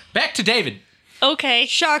on. back to David. Okay.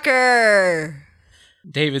 Shocker.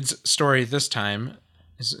 David's story this time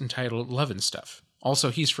is entitled Love and Stuff. Also,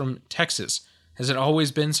 he's from Texas. Has it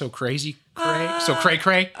always been so crazy? So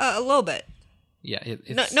cray-cray? A little bit. Yeah.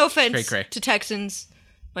 No, no offense cray-cray. to Texans.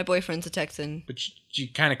 My boyfriend's a Texan. But you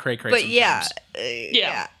kind of cray-cray But sometimes.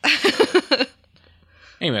 yeah.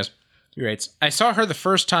 Anyways, he writes, I saw her the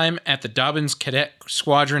first time at the Dobbins Cadet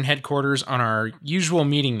Squadron headquarters on our usual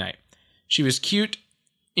meeting night. She was cute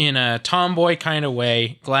in a tomboy kind of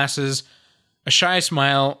way, glasses, a shy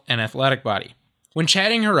smile, and athletic body. When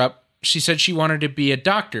chatting her up, she said she wanted to be a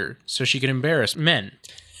doctor so she could embarrass men.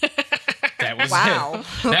 That was Wow.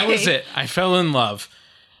 it. That was Okay. it. I fell in love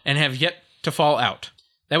and have yet to fall out.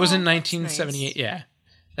 That was in that's 1978. nice. Yeah.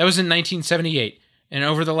 That was in 1978. And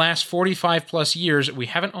over the last 45 plus years, we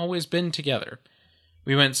haven't always been together.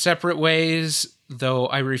 We went separate ways, though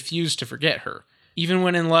I refuse to forget her. Even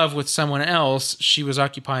when in love with someone else, she was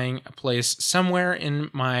occupying a place somewhere in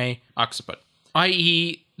my occiput,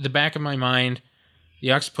 i.e., the back of my mind,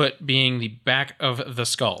 the occiput being the back of the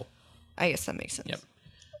skull. I guess that makes sense. Yep.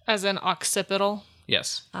 As in occipital.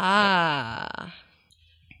 Yes. Ah.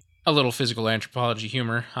 A little physical anthropology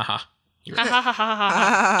humor. Haha. Ha ha ha ha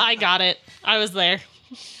ha. I got it. I was there.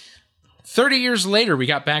 30 years later, we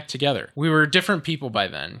got back together. We were different people by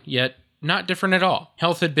then, yet not different at all.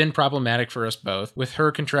 Health had been problematic for us both, with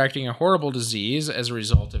her contracting a horrible disease as a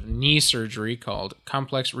result of knee surgery called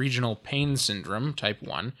complex regional pain syndrome, type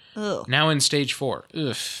 1, Ugh. now in stage 4.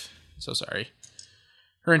 Ugh, so sorry.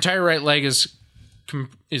 Her entire right leg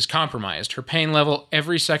is compromised. Her pain level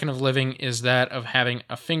every second of living is that of having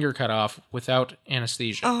a finger cut off without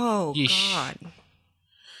anesthesia. Oh, Yeesh. God.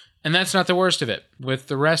 And that's not the worst of it, with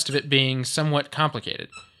the rest of it being somewhat complicated.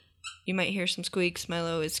 You might hear some squeaks.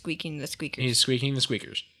 Milo is squeaking the squeakers. He's squeaking the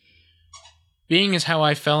squeakers. Being is how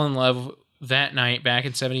I fell in love that night back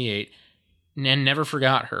in 78 and never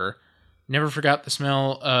forgot her. Never forgot the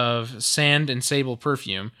smell of sand and sable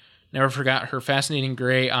perfume. Never forgot her fascinating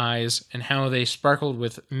gray eyes and how they sparkled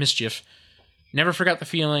with mischief. Never forgot the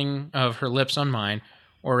feeling of her lips on mine,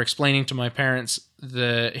 or explaining to my parents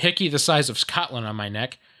the hickey the size of Scotland on my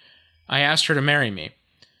neck. I asked her to marry me.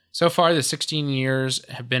 So far, the 16 years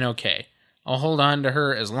have been okay. I'll hold on to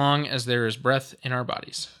her as long as there is breath in our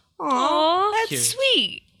bodies. Aw, that's Cute.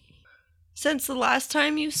 sweet. Since the last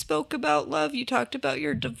time you spoke about love, you talked about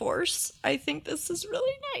your divorce. I think this is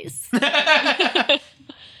really nice.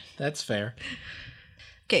 That's fair.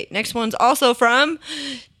 Okay, next one's also from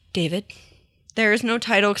David. There is no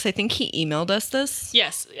title because I think he emailed us this.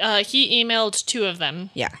 Yes, he emailed 2 of them,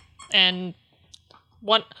 Yeah. and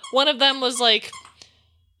one of them was like,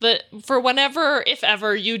 for whenever, if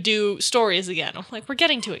ever, you do stories again. I'm like, we're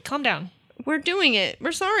getting to it. Calm down. We're doing it.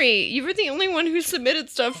 We're sorry. You were the only one who submitted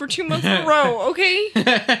stuff for 2 months in a row, okay?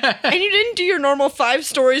 And you didn't do your normal 5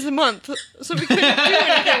 stories a month, so we couldn't do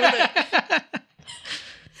anything with it.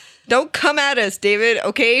 Don't come at us, David,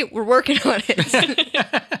 okay? We're working on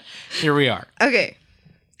it. Here we are. Okay.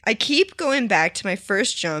 I keep going back to my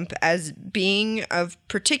first jump as being of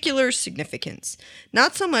particular significance.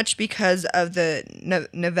 Not so much because of the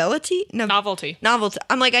novelty. Novelty.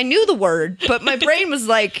 I'm like, I knew the word, but my brain was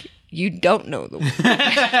like, you don't know the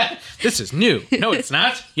word. This is new. No, it's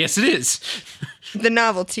not. Yes, it is. The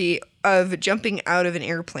novelty of jumping out of an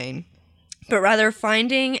airplane, but rather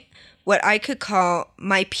finding what I could call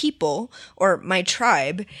my people or my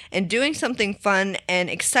tribe and doing something fun and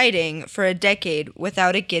exciting for a decade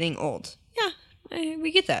without it getting old. Yeah, we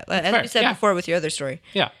get that. As Fair, we said yeah. before with your other story.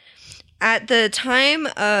 Yeah. At the time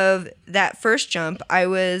of that first jump, I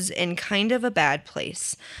was in kind of a bad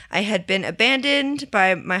place. I had been abandoned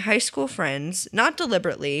by my high school friends, not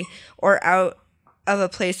deliberately or out of a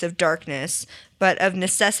place of darkness, but of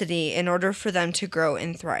necessity in order for them to grow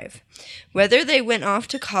and thrive. Whether they went off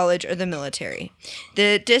to college or the military,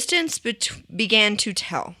 the distance began to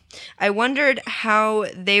tell. I wondered how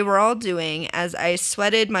they were all doing as I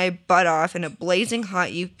sweated my butt off in a blazing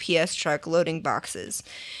hot UPS truck loading boxes.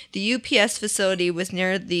 The UPS facility was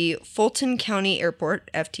near the Fulton County Airport,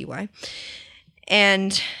 FTY,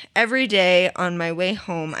 and every day on my way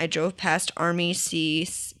home, I drove past Army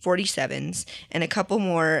C-47s and a couple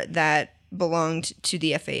more that belonged to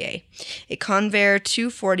the FAA. A Convair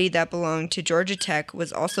 240 that belonged to Georgia Tech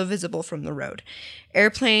was also visible from the road.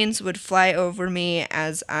 Airplanes would fly over me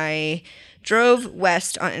as I drove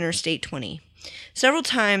west on Interstate 20. Several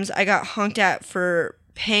times I got honked at for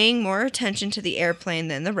paying more attention to the airplane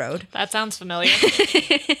than the road. That sounds familiar.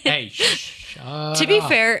 Hey, shut To be up.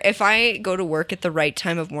 fair, if I go to work at the right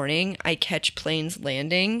time of morning, I catch planes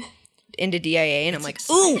landing into DIA and I'm like,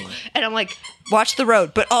 ooh, and I'm like, watch the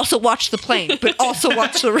road, but also watch the plane, but also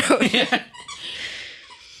watch the road.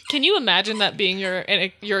 Can you imagine that being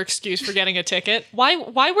your excuse for getting a ticket? Why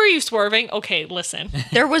were you swerving? Okay, listen.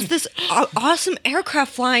 There was this awesome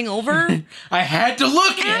aircraft flying over, and I had to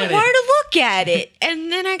look I at wanted it. to look at it,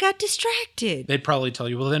 and then I got distracted. They'd probably tell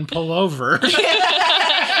you, well, then pull over.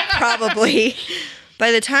 Probably.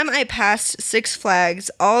 By the time I passed Six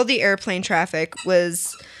Flags, all the airplane traffic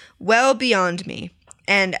was well beyond me.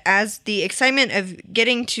 And as the excitement of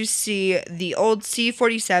getting to see the old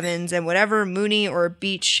C-47s and whatever Mooney or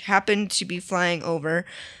Beach happened to be flying over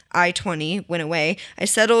I-20 went away, I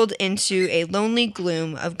settled into a lonely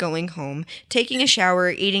gloom of going home, taking a shower,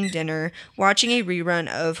 eating dinner, watching a rerun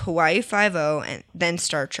of Hawaii Five-0 and then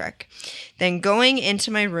Star Trek. Then going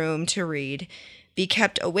into my room to read, be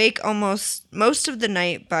kept awake almost most of the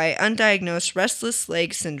night by undiagnosed restless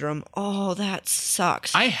leg syndrome. Oh, that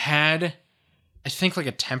sucks. I had I think like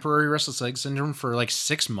a temporary restless leg syndrome for like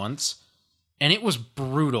 6 months, and it was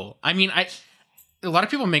brutal. I mean, a lot of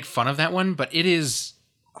people make fun of that one, but it is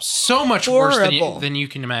so much worse than you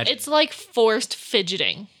can imagine. It's like forced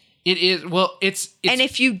fidgeting. It is. Well, it's and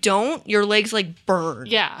if you don't, your legs like burn.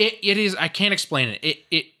 Yeah. It is. I can't explain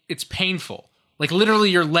it. It's painful. Like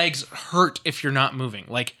literally, your legs hurt if you're not moving.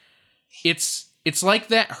 Like it's like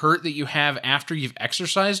that hurt that you have after you've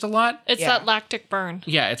exercised a lot. It's that lactic burn.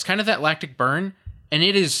 Yeah, it's kind of that lactic burn, and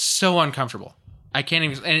it is so uncomfortable. I can't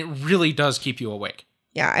even, and it really does keep you awake.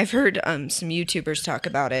 Yeah, I've heard some YouTubers talk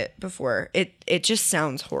about it before. It just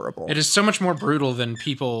sounds horrible. It is so much more brutal than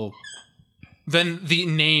the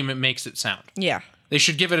name makes it sound. Yeah. They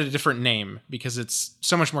should give it a different name because it's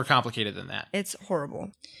so much more complicated than that. It's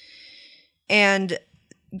horrible. And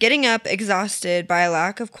getting up exhausted by a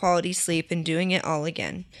lack of quality sleep and doing it all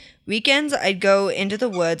again. Weekends, I'd go into the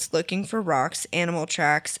woods looking for rocks, animal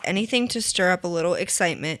tracks, anything to stir up a little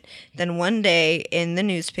excitement. Then one day in the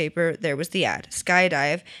newspaper, there was the ad,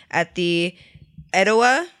 skydive at the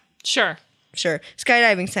Etowah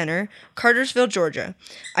Skydiving Center, Cartersville, Georgia.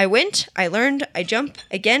 I went, I learned, I jumped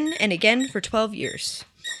again and again for 12 years.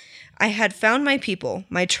 I had found my people,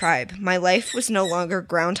 my tribe. My life was no longer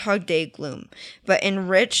Groundhog Day gloom, but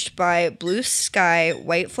enriched by blue sky,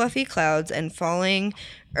 white fluffy clouds, and falling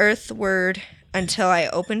earthward until I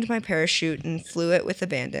opened my parachute and flew it with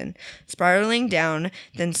abandon, spiraling down,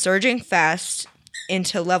 then surging fast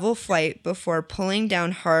into level flight before pulling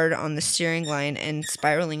down hard on the steering line and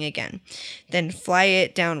spiraling again. Then fly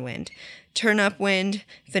it downwind, turn upwind,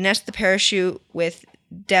 finesse the parachute with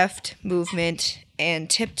deft movement, and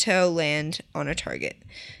tiptoe land on a target.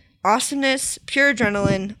 Awesomeness, pure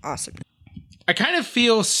adrenaline, awesome. I kind of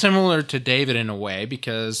feel similar to David in a way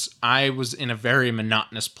because I was in a very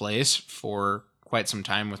monotonous place for quite some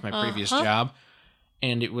time with my previous job,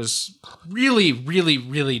 and it was really, really,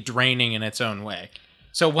 really draining in its own way.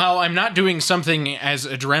 So while I'm not doing something as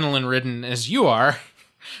adrenaline-ridden as you are,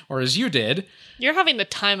 or as you did, you're having the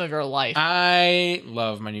time of your life. I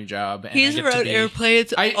love my new job. And He's around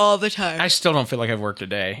airplanes all the time. I still don't feel like I've worked a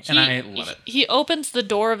day, and I love it. He opens the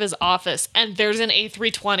door of his office, and there's an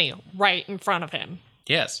A320 right in front of him.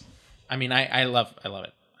 Yes. I mean, I love it. I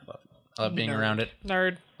love being around it.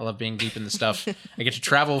 Nerd. I love being deep in the stuff. I get to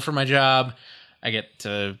travel for my job. I get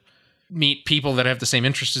to meet people that have the same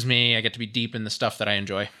interests as me. I get to be deep in the stuff that I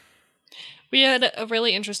enjoy. We had a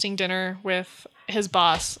really interesting dinner with his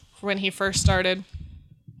boss when he first started,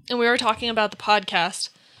 and we were talking about the podcast,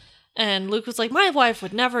 and Luke was like, my wife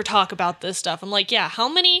would never talk about this stuff. I'm like, yeah, how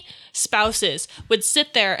many spouses would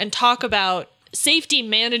sit there and talk about safety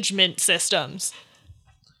management systems?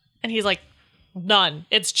 And he's like, none.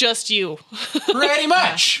 It's just you. Pretty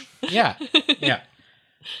much. Yeah.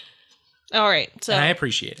 All right, so and I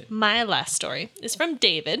appreciate it. My last story is from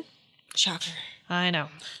David. Shocker. I know.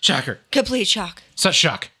 Shocker. Complete shock. Such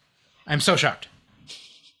shock. I'm so shocked.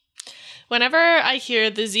 Whenever I hear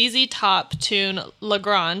the ZZ Top tune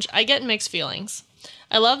Lagrange, I get mixed feelings.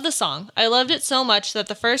 I love the song. I loved it so much that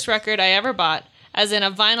the first record I ever bought, as in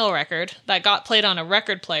a vinyl record that got played on a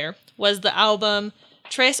record player, was the album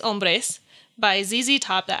Tres Hombres by ZZ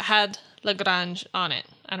Top that had Lagrange on it.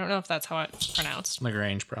 I don't know if that's how it's pronounced.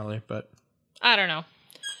 Lagrange, probably, but I don't know.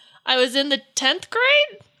 I was in the 10th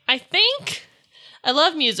grade, I think. I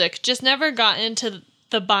love music, just never got into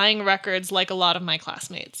the buying records like a lot of my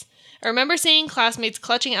classmates. I remember seeing classmates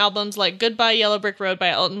clutching albums like Goodbye Yellow Brick Road by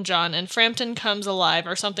Elton John and Frampton Comes Alive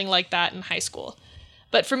or something like that in high school.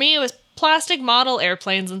 But for me, it was plastic model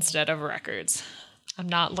airplanes instead of records. I'm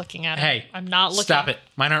not looking at it. Hey, I'm not looking. Stop it.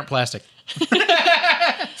 Mine aren't plastic.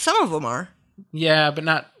 Some of them are. Yeah, but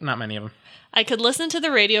not many of them. I could listen to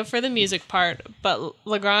the radio for the music part, but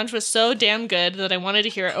Lagrange was so damn good that I wanted to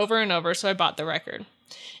hear it over and over, so I bought the record.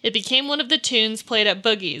 It became one of the tunes played at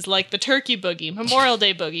boogies, like the Turkey Boogie, Memorial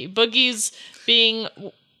Day Boogie. Boogies being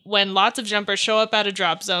when lots of jumpers show up at a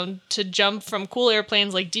drop zone to jump from cool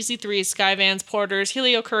airplanes like DC-3s, Skyvans, Porters,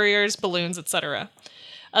 Helio Couriers, balloons, etc.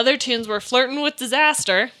 Other tunes were Flirtin' with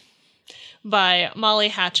Disaster by Molly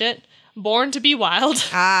Hatchet, Born to be Wild.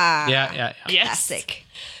 Ah. Yeah. Yes. Classic.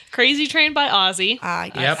 Crazy Train by Ozzy.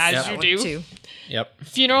 Yes. As you do. Too. Yep.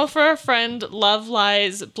 Funeral for a Friend, Love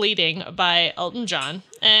Lies Bleeding by Elton John,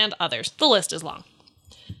 and others. The list is long.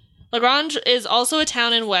 Lagrange is also a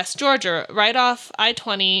town in West Georgia, right off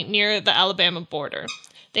I-20 near the Alabama border.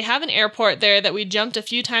 They have an airport there that we jumped a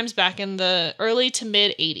few times back in the early to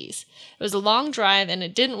mid-'80s. It was a long drive and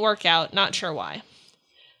it didn't work out, not sure why.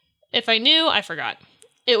 If I knew, I forgot.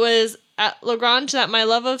 It was at Lagrange that my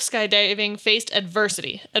love of skydiving faced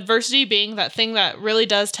adversity. Adversity being that thing that really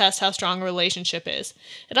does test how strong a relationship is.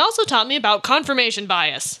 It also taught me about confirmation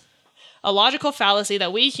bias, a logical fallacy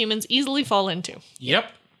that we humans easily fall into.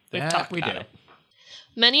 Yep. We've that talked we about do. it.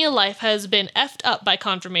 Many a life has been effed up by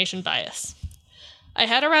confirmation bias. I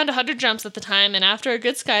had around 100 jumps at the time, and after a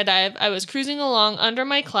good skydive, I was cruising along under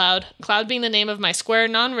my cloud being the name of my square,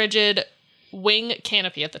 non-rigid wing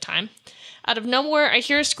canopy at the time. Out of nowhere, I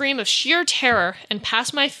hear a scream of sheer terror, and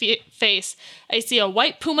past my face, I see a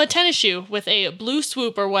white Puma tennis shoe with a blue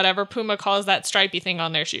swoop or whatever Puma calls that stripy thing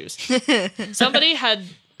on their shoes. Somebody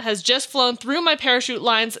has just flown through my parachute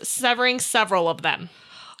lines, severing several of them.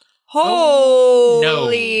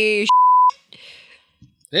 Holy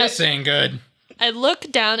This ain't good. I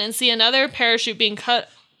look down and see another parachute being cut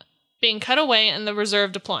away and the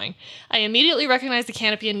reserve deploying. I immediately recognize the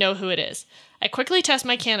canopy and know who it is. I quickly test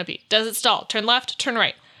my canopy. Does it stall? Turn left, turn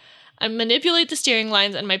right. I manipulate the steering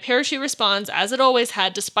lines and my parachute responds as it always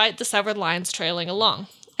had despite the severed lines trailing along.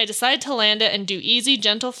 I decide to land it and do easy,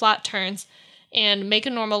 gentle, flat turns and make a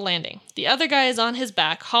normal landing. The other guy is on his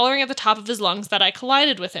back, hollering at the top of his lungs that I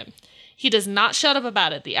collided with him. He does not shut up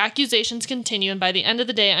about it. The accusations continue, and by the end of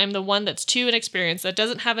the day, I'm the one that's too inexperienced, that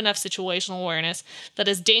doesn't have enough situational awareness, that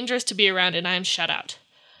is dangerous to be around, and I am shut out.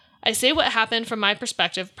 I say what happened from my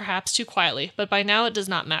perspective, perhaps too quietly, but by now it does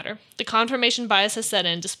not matter. The confirmation bias has set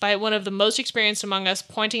in, despite one of the most experienced among us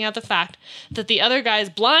pointing out the fact that the other guy is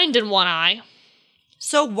blind in one eye.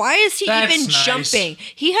 So why is he That's even nice. jumping?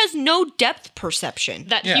 He has no depth perception.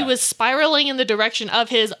 That he Yeah. was spiraling in the direction of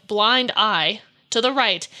his blind eye to the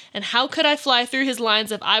right, and how could I fly through his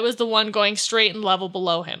lines if I was the one going straight and level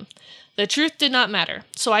below him? The truth did not matter,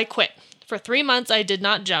 so I quit. For 3 months, I did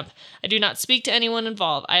not jump. I do not speak to anyone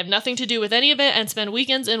involved. I have nothing to do with any of it and spend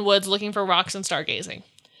weekends in woods looking for rocks and stargazing.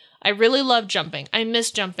 I really love jumping. I miss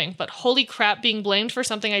jumping, but holy crap, being blamed for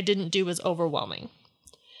something I didn't do was overwhelming.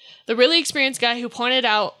 The really experienced guy who pointed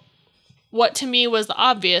out what to me was the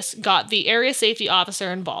obvious got the area safety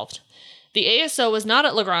officer involved. The ASO was not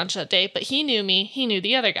at Lagrange that day, but he knew me, he knew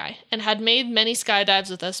the other guy, and had made many skydives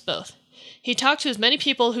with us both. He talked to as many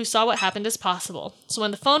people who saw what happened as possible. So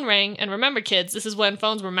when the phone rang, and remember kids, this is when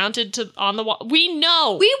phones were mounted on the wall. We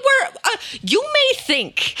know! We were, you may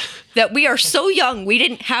think that we are so young we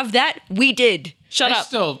didn't have that. We did. Shut I up.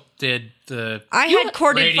 still did the I had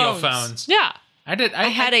corded radio phones. Yeah. I did. I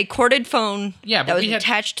had a corded phone Yeah, but that was we had-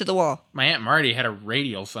 attached to the wall. My Aunt Marty had a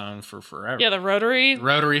radio phone for forever. Yeah, the rotary.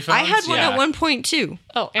 Rotary phones. I had one yeah. at one point too.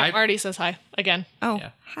 Oh, Aunt I- Marty says hi again. Oh, Yeah.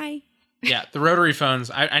 hi. Yeah, the rotary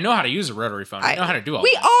phones. I know how to use a rotary phone. I know how to do all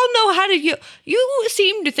We that. all know how to use. You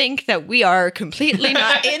seem to think that we are completely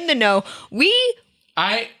not in the know. We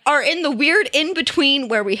I are in the weird in between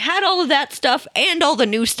where we had all of that stuff and all the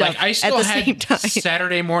new stuff like I at still the had same time.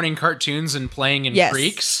 Saturday morning cartoons and playing in Yes.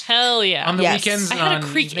 creeks Hell yeah. on the Yes. weekends. I and had on a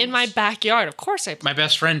creek in evenings. my backyard. Of course I played. My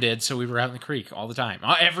best friend did, so we were out in the creek all the time.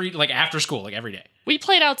 Every after school, every day. We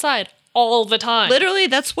played outside all the time. Literally,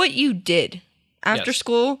 that's what you did. After Yes.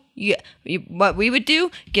 school, what we would do,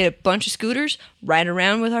 get a bunch of scooters, ride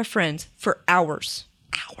around with our friends for hours.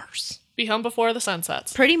 Hours. Be home before the sun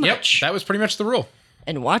sets. Pretty Yep, much. that was pretty much the rule.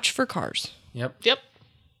 And watch for cars. Yep. Yep.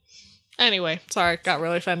 Anyway, sorry, got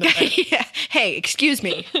really offended there. Yeah. Hey, excuse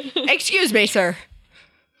me. Excuse me, sir.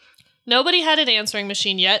 Nobody had an answering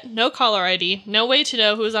machine yet, no caller ID, no way to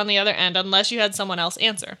know who was on the other end unless you had someone else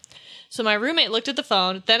answer. So my roommate looked at the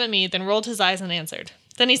phone, then at me, then rolled his eyes and answered.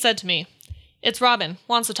 Then he said to me, "It's Robin,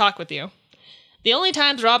 wants to talk with you." The only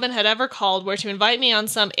times Robin had ever called were to invite me on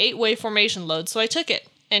some 8-way formation load, so I took it,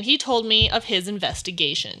 and he told me of his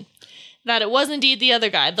investigation. That it was indeed the other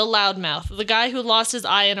guy, the loudmouth, the guy who lost his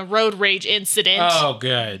eye in a road rage incident. Oh,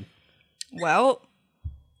 good. Well,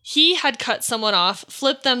 He had cut someone off,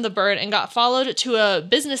 flipped them the bird, and got followed to a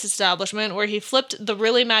business establishment where he flipped the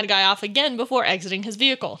really mad guy off again before exiting his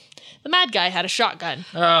vehicle. The mad guy had a shotgun.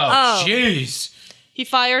 Oh, jeez. He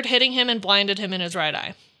fired, hitting him and blinded him in his right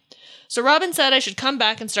eye. So Robin said I should come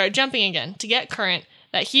back and start jumping again to get current,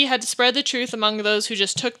 that he had to spread the truth among those who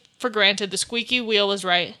just took for granted the squeaky wheel was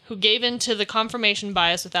right, who gave in to the confirmation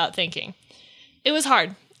bias without thinking. It was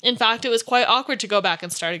hard. In fact, it was quite awkward to go back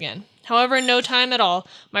and start again. However, in no time at all,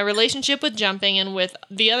 my relationship with jumping and with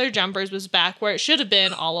the other jumpers was back where it should have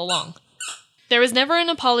been all along. There was never an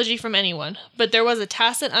apology from anyone, but there was a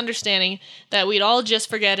tacit understanding that we'd all just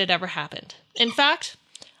forget it ever happened. In fact,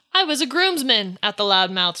 I was a groomsman at the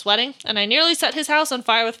Loudmouth's wedding, and I nearly set his house on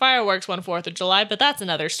fire with fireworks one 4th of July, but that's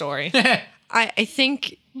another story. I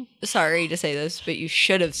think, sorry to say this, but you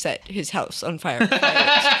should have set his house on fire. with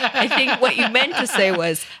fireworks. I think what you meant to say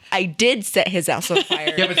was, I did set his house on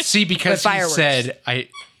fire. Yeah, but see, because With he fireworks. said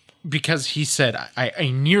because he said,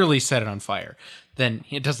 I nearly set it on fire, then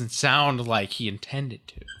it doesn't sound like he intended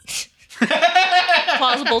to.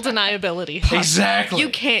 Plausible deniability. Exactly. You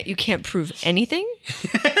can't prove anything.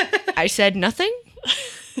 I said nothing.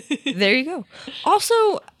 There you go.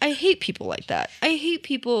 Also, I hate people like that. I hate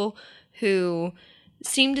people who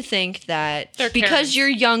seem to think that They're because Karens. you're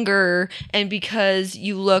younger and because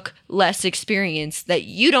you look less experienced that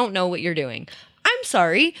you don't know what you're doing. I'm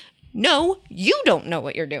sorry. No, you don't know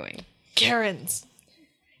what you're doing. Karens.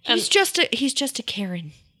 He's just a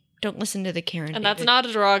Karen. Don't listen to the Karen. And that's David. not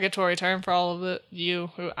a derogatory term for all of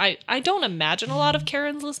you who I don't imagine a lot of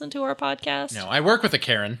Karens listen to our podcast. No, I work with a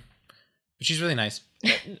Karen, but she's really nice.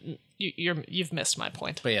 You've missed my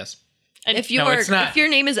point. But yes. And, If you No, are, it's not. if your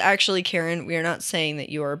name is actually Karen, we are not saying that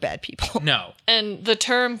you are bad people. No. and the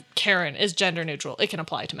term Karen is gender neutral. It can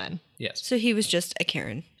apply to men. Yes. So he was just a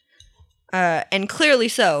Karen, and clearly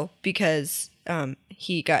so because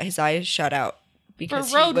he got his eyes shut out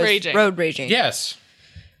because For road he was raging. Road raging. Yes.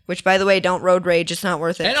 Which, by the way, don't road rage. It's not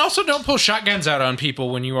worth it. And also don't pull shotguns out on people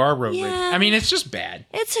when you are road raging. Yeah. I mean, it's just bad.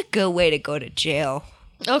 It's a good way to go to jail.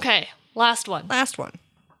 Okay, last one. Last one.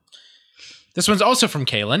 This one's also from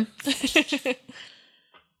Kaylin.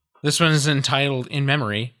 This one is entitled In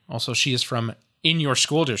Memory. Also, she is from In Your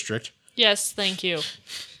School District. Yes, thank you.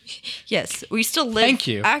 Yes, we still live. Thank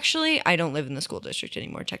you. Actually, I don't live in the school district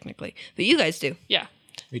anymore, technically, but you guys do. Yeah.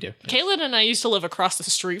 We do. Caitlin and I used to live across the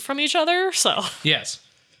street from each other, so. Yes.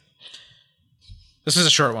 This is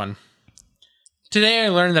a short one. Today I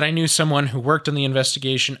learned that I knew someone who worked on the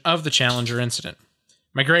investigation of the Challenger incident.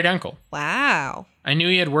 My great uncle. Wow. I knew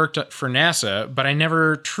he had worked for NASA, but I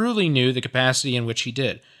never truly knew the capacity in which he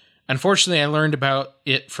did. Unfortunately, I learned about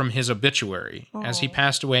it from his obituary, as he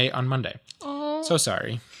passed away on Monday. So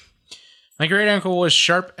sorry. My great uncle was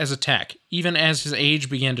sharp as a tack, even as his age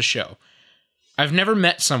began to show. I've never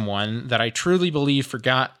met someone that I truly believe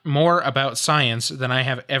forgot more about science than I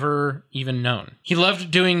have ever even known. He loved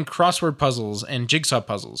doing crossword puzzles and jigsaw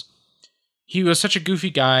puzzles. He was such a goofy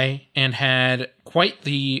guy and had quite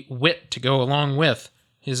the wit to go along with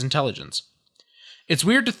his intelligence. It's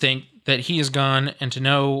weird to think that he is gone and to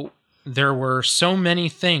know there were so many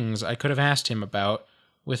things I could have asked him about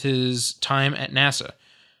with his time at NASA.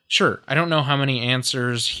 Sure, I don't know how many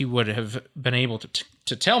answers he would have been able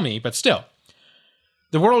to tell me, but still.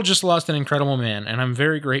 The world just lost an incredible man, and I'm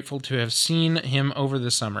very grateful to have seen him over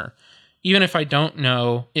the summer. Even if I don't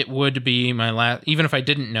know, it would be my last. Even if I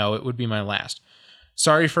didn't know, it would be my last.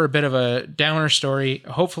 Sorry for a bit of a downer story.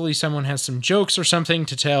 Hopefully someone has some jokes or something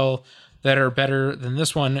to tell that are better than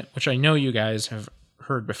this one, which I know you guys have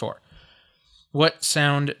heard before. What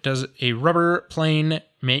sound does a rubber plane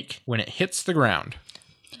make when it hits the ground?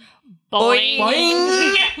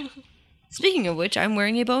 Boing. Speaking of which, I'm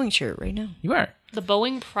wearing a Boeing shirt right now. You are. The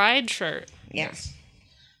Boeing Pride shirt. Yes.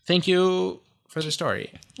 Thank you for the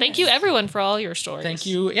story. Thank you, everyone, for all your stories. Thank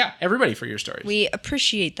you, everybody for your stories. We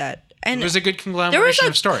appreciate that. And It was a good there was conglomeration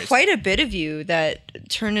of stories. quite a bit of you that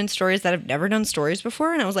turned in stories that have never done stories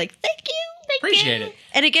before, and I was like, thank you. Appreciate it.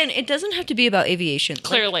 And again, it doesn't have to be about aviation. Like,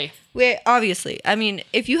 Clearly. obviously. I mean,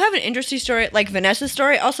 if you have an interesting story, like Vanessa's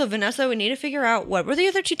story, also, Vanessa, we need to figure out what were the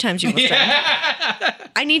other 2 times you almost died.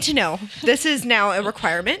 I need to know. This is now a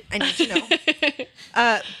requirement. I need to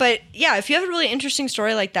know. But yeah, if you have a really interesting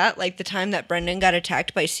story like that, like the time that Brendan got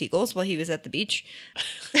attacked by seagulls while he was at the beach,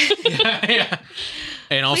 Yeah.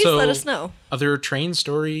 And please also let us know. other train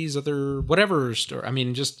stories, other whatever story. I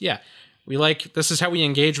mean, just, we like, this is how we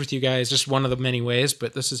engage with you guys, just one of the many ways,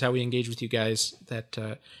 but this is how we engage with you guys, that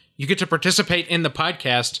you get to participate in the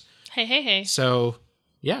podcast. Hey. So,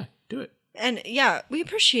 do it. And yeah, we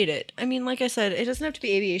appreciate it. I mean, like I said, it doesn't have to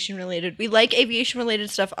be aviation related. We like aviation related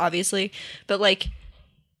stuff, obviously, but like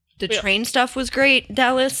the train stuff was great,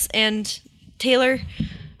 Dallas and Taylor.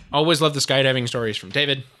 Always love the skydiving stories from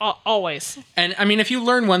David. Always. And I mean, if you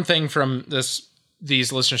learn one thing from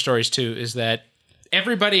these listener stories too, is that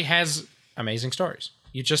everybody has amazing stories.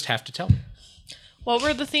 You just have to tell them. What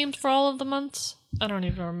were the themes for all of the months? I don't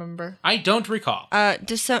even remember. I don't recall. I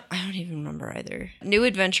don't even remember either. New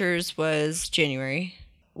Adventures was January.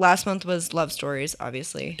 Last month was Love Stories,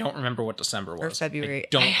 obviously. Don't remember what December was. Or February. I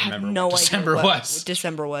don't have remember no what idea December what was.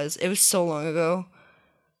 December was. It was so long ago.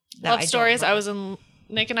 that Love don't stories. remember.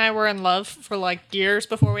 Nick and I were in love for like years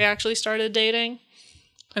before we actually started dating.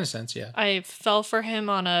 In a sense, yeah. I fell for him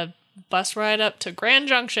on a bus ride up to Grand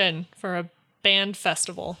Junction for a band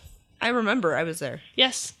festival. I remember I was there.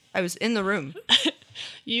 Yes, I was in the room.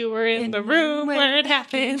 you were in the room where it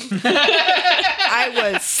happened.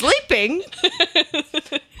 I was sleeping,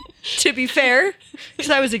 to be fair,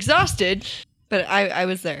 because I was exhausted, but I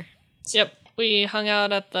was there. Yep. We hung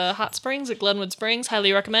out at the hot springs at Glenwood Springs.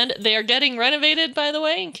 Highly recommend. They are getting renovated, by the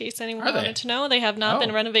way, in case anyone Are they? wanted to know. They have not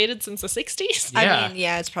been renovated since the 60s. Yeah. I mean,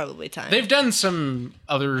 yeah, it's probably time. They've done some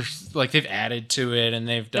other, like they've added to it, and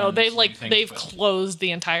they've done. No, some things, they've but closed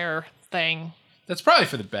the entire thing. that's probably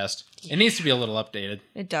for the best. It needs to be a little updated.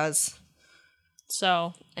 It does.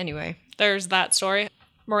 So Anyway. there's that story.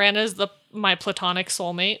 Miranda's my platonic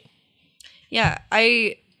soulmate. Yeah,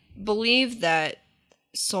 I believe that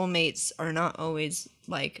soulmates are not always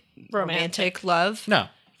like romantic love. No, I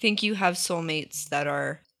think you have soulmates that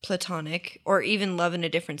are platonic or even love in a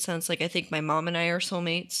different sense. Like I think my mom and I are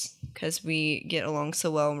soulmates because we get along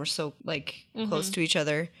so well and we're so like close to each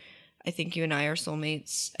other. I think you and I are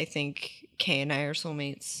soulmates. I think Kay and I are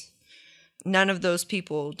soulmates. None of those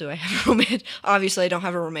people do I have a romantic. Obviously, I don't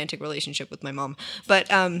have a romantic relationship with my mom, but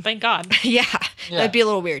Thank God. yeah, that'd be a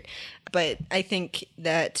little weird. But I think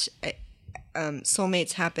that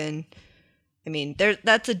soulmates happen. I mean,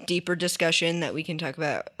 that's a deeper discussion that we can talk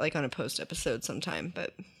about like on a post episode sometime.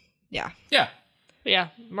 But yeah, yeah, But yeah,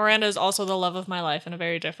 Miranda is also the love of my life in a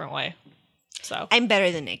very different way. So I'm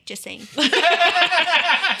better than Nick. Just saying.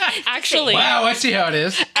 actually, wow, I see how it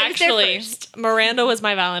is. actually, Miranda was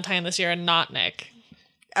my Valentine this year and not Nick.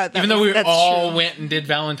 Even though we that's all true. went and did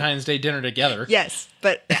Valentine's Day dinner together. Yes,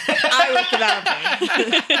 but I was the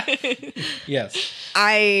Valentine. Yes,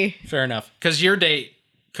 fair enough. Because your date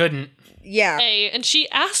couldn't. Yeah. Hey, and she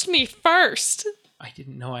asked me first. I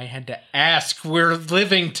didn't know I had to ask. We're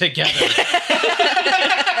living together.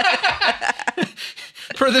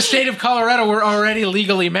 For the state of Colorado, we're already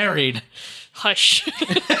legally married. Hush.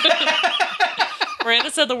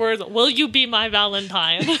 Miranda said the words, "Will you be my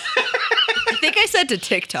Valentine?" I think I said to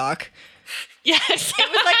TikTok. Yes. It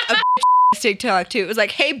was like a TikTok too. It was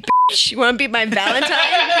like, "Hey, bitch, you want to be my Valentine?"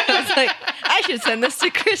 I was like, I should send this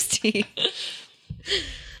to Christy.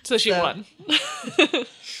 So she won.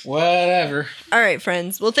 Whatever. All right,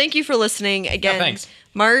 friends. Well, thank you for listening again. thanks.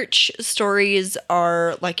 March stories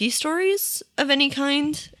are lucky stories of any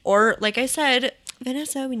kind, or like I said,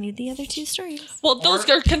 Vanessa, we need the other 2 stories. Well, those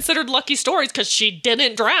are considered lucky stories because she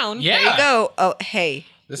didn't drown. Yeah. There you go. Oh, hey.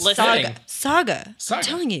 This Listen. thing. Saga. Saga. I'm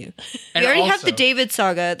telling you. And We already have also- the David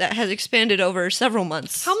saga that has expanded over several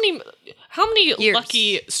months. How many Years.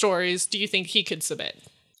 lucky stories do you think he could submit?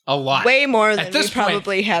 A lot. Way more than At we this point,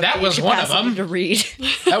 probably have that the was one of capacity them. to read.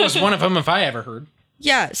 That was one of them if I ever heard.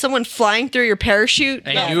 Yeah, someone flying through your parachute.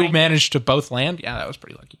 And Yeah. you managed to both land? Yeah, that was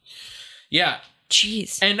pretty lucky. Yeah.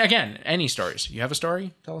 Jeez. And again, any stories. You have a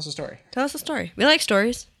story? Tell us a story. Tell us a story. We like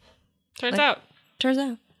stories. Turns out. Turns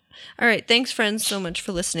out. All right. Thanks, friends, so much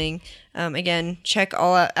for listening. Again, check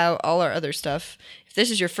out all our other stuff. If this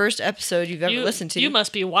is your first episode you've ever listened to, You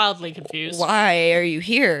must be wildly confused. why are you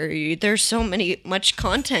here? There's so much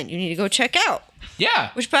content you need to go check out. Yeah.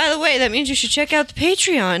 Which, by the way, that means you should check out the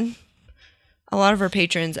Patreon. A lot of our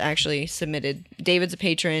patrons actually submitted. David's a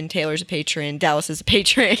patron, Taylor's a patron, Dallas is a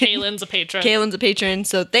patron. Kaylin's a patron. Kaylin's a patron.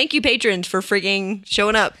 So thank you, patrons, for freaking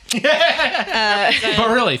showing up. But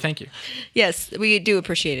really, thank you. Yes, we do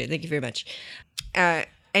appreciate it. Thank you very much.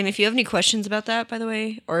 And if you have any questions about that, by the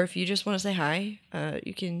way, or if you just want to say hi,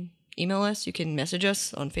 you can email us. You can message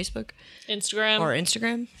us on Facebook Instagram. or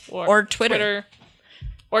Instagram or Twitter.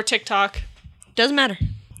 Or TikTok. Doesn't matter.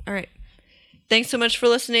 All right. Thanks so much for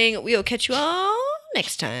listening. We will catch you all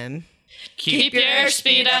next time. Keep your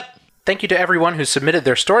airspeed up. Thank you to everyone who submitted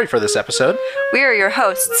their story for this episode. We are your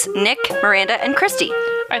hosts, Nick, Miranda, and Christy.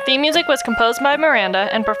 Our theme music was composed by Miranda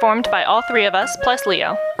and performed by all 3 of us, plus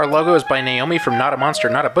Leo. Our logo is by Naomi from Not a Monster,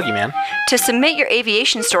 Not a Boogeyman. To submit your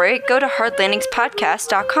aviation story, go to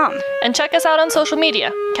hardlandingspodcast.com. And check us out on social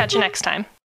media. Catch you next time.